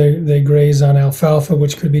 Sometimes they graze on alfalfa,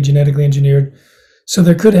 which could be genetically engineered. So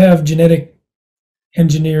they could have genetic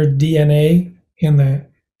engineered DNA in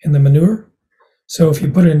the manure. So if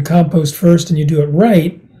you put it in compost first and you do it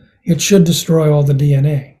right, it should destroy all the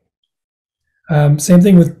DNA. Same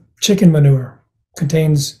thing with chicken manure.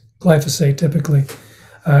 Contains glyphosate typically,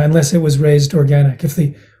 unless it was raised organic. If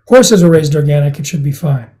the horses are raised organic, it should be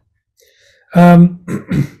fine.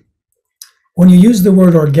 When you use the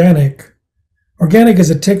word organic is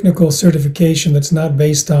a technical certification that's not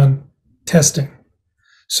based on testing.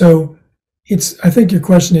 So I think your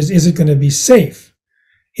question is it going to be safe?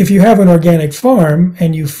 If you have an organic farm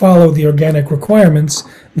and you follow the organic requirements,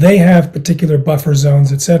 they have particular buffer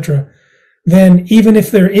zones, etc., then even if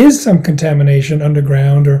there is some contamination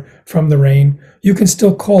underground or from the rain, you can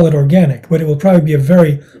still call it organic, but it will probably be a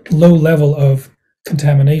very low level of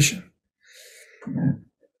contamination.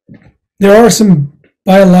 There are some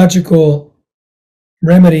biological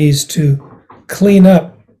remedies to clean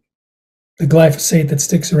up the glyphosate that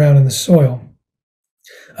sticks around in the soil.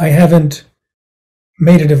 I haven't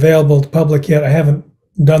made it available to public yet. I haven't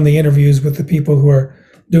done the interviews with the people who are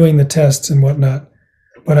doing the tests and whatnot,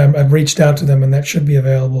 but I've reached out to them and that should be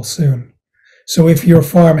available soon. So if your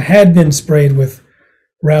farm had been sprayed with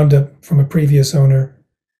Roundup from a previous owner,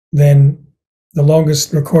 then the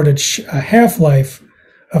longest recorded half-life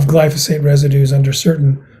of glyphosate residues under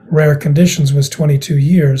certain rare conditions was 22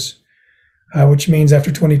 years, which means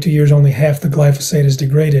after 22 years, only half the glyphosate is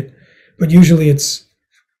degraded. But usually it's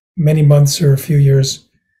many months or a few years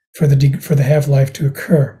for the half-life to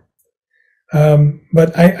occur.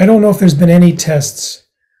 But I don't know if there's been any tests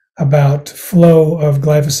about flow of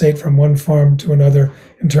glyphosate from one farm to another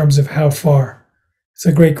in terms of how far? It's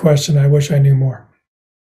a great question. I wish I knew more.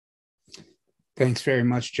 Thanks very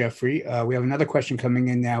much, Jeffrey. We have another question coming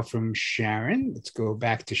in now from Sharon. Let's go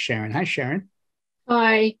back to Sharon. Hi, Sharon.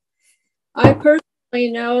 Hi. I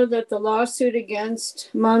personally know that the lawsuit against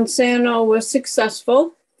Monsanto was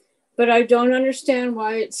successful, but I don't understand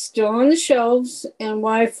why it's still on the shelves and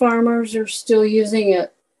why farmers are still using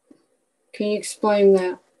it. Can you explain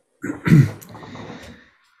that?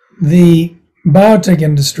 The biotech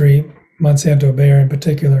industry, Monsanto Bayer in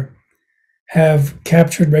particular, have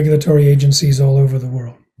captured regulatory agencies all over the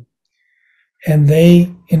world. And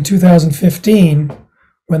they, in 2015,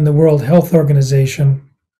 when the World Health Organization,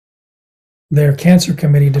 their cancer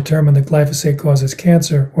committee determined that glyphosate causes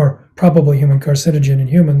cancer, or probably human carcinogen in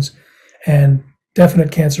humans, and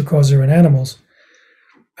definite cancer causer in animals,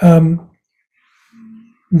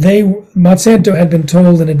 Monsanto had been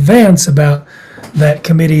told in advance about that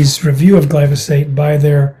committee's review of glyphosate by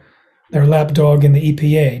their lapdog in the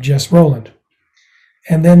EPA, Jess Rowland.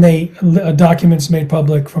 And then documents made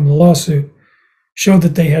public from the lawsuit showed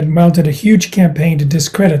that they had mounted a huge campaign to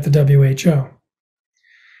discredit the WHO.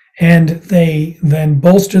 And they then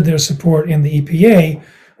bolstered their support in the EPA,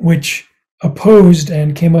 which opposed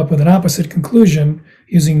and came up with an opposite conclusion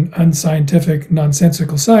using unscientific,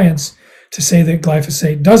 nonsensical science to say that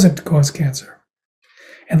glyphosate doesn't cause cancer.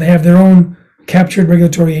 And they have their own captured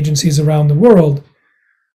regulatory agencies around the world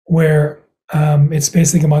where it's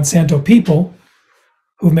basically Monsanto people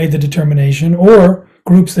who've made the determination, or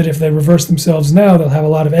groups that if they reverse themselves now, they'll have a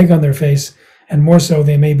lot of egg on their face, and more so,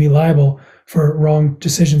 they may be liable for wrong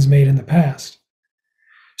decisions made in the past.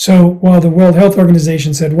 So while the World Health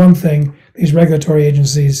Organization said one thing, these regulatory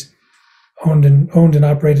agencies owned and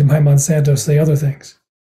operated by Monsanto say other things.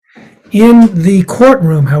 In the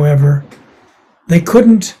courtroom, however, they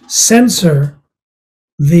couldn't censor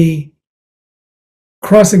the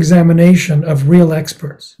cross-examination of real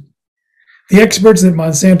experts. The experts that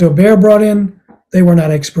Monsanto Bayer brought in, they were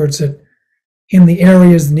not experts in the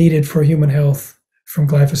areas needed for human health from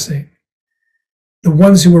glyphosate. The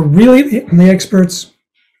ones who were really the experts,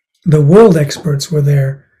 the world experts, were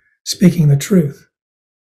there speaking the truth.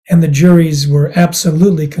 And the juries were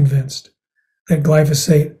absolutely convinced that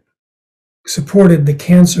glyphosate supported the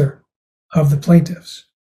cancer of the plaintiffs.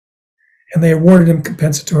 And they awarded him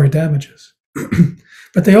compensatory damages.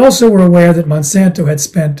 But they also were aware that Monsanto had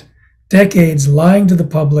spent decades lying to the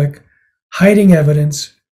public, hiding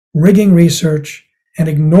evidence, rigging research, and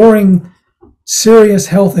ignoring serious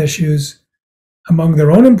health issues among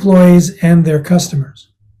their own employees and their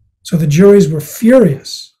customers. So the juries were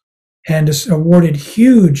furious and awarded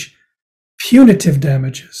huge punitive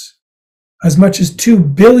damages, as much as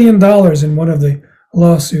 $2 billion in one of the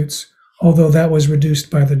lawsuits, although that was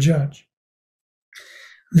reduced by the judge.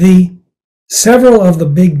 Several of the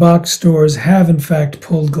big box stores have in fact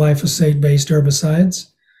pulled glyphosate-based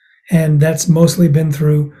herbicides, and that's mostly been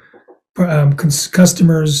through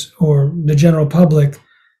customers or the general public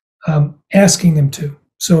asking them to.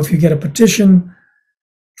 So if you get a petition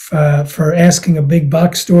for asking a big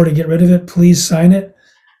box store to get rid of it, please sign it.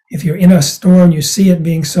 If you're in a store and you see it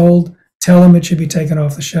being sold, tell them it should be taken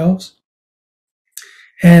off the shelves.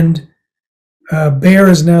 And Bayer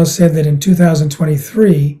has now said that in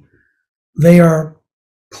 2023, they are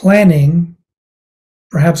planning,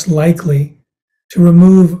 perhaps likely, to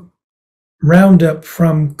remove Roundup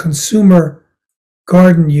from consumer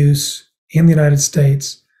garden use in the United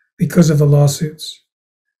States because of the lawsuits,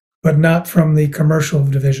 but not from the commercial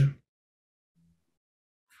division.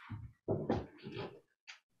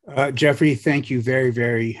 Jeffrey, thank you very,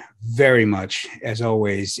 very, very much, as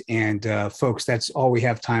always. And folks, that's all we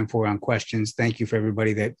have time for on questions. Thank you for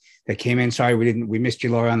everybody that came in. Sorry we missed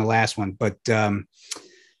you, Laura, on the last one. But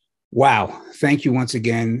wow, thank you once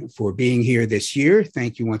again for being here this year.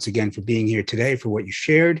 Thank you once again for being here today, for what you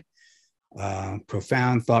shared.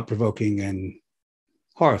 Profound, thought-provoking, and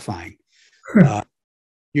horrifying.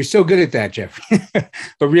 You're so good at that, Jeffrey.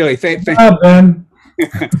 But really, thank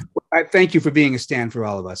you for being a stand for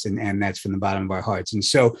all of us, and that's from the bottom of our hearts. And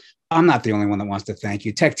so I'm not the only one that wants to thank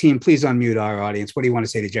you. Tech team, please unmute our audience. What do you want to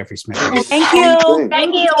say to Jeffrey Smith? Thank you.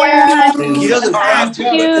 Thank you. Thank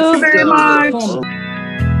you very much.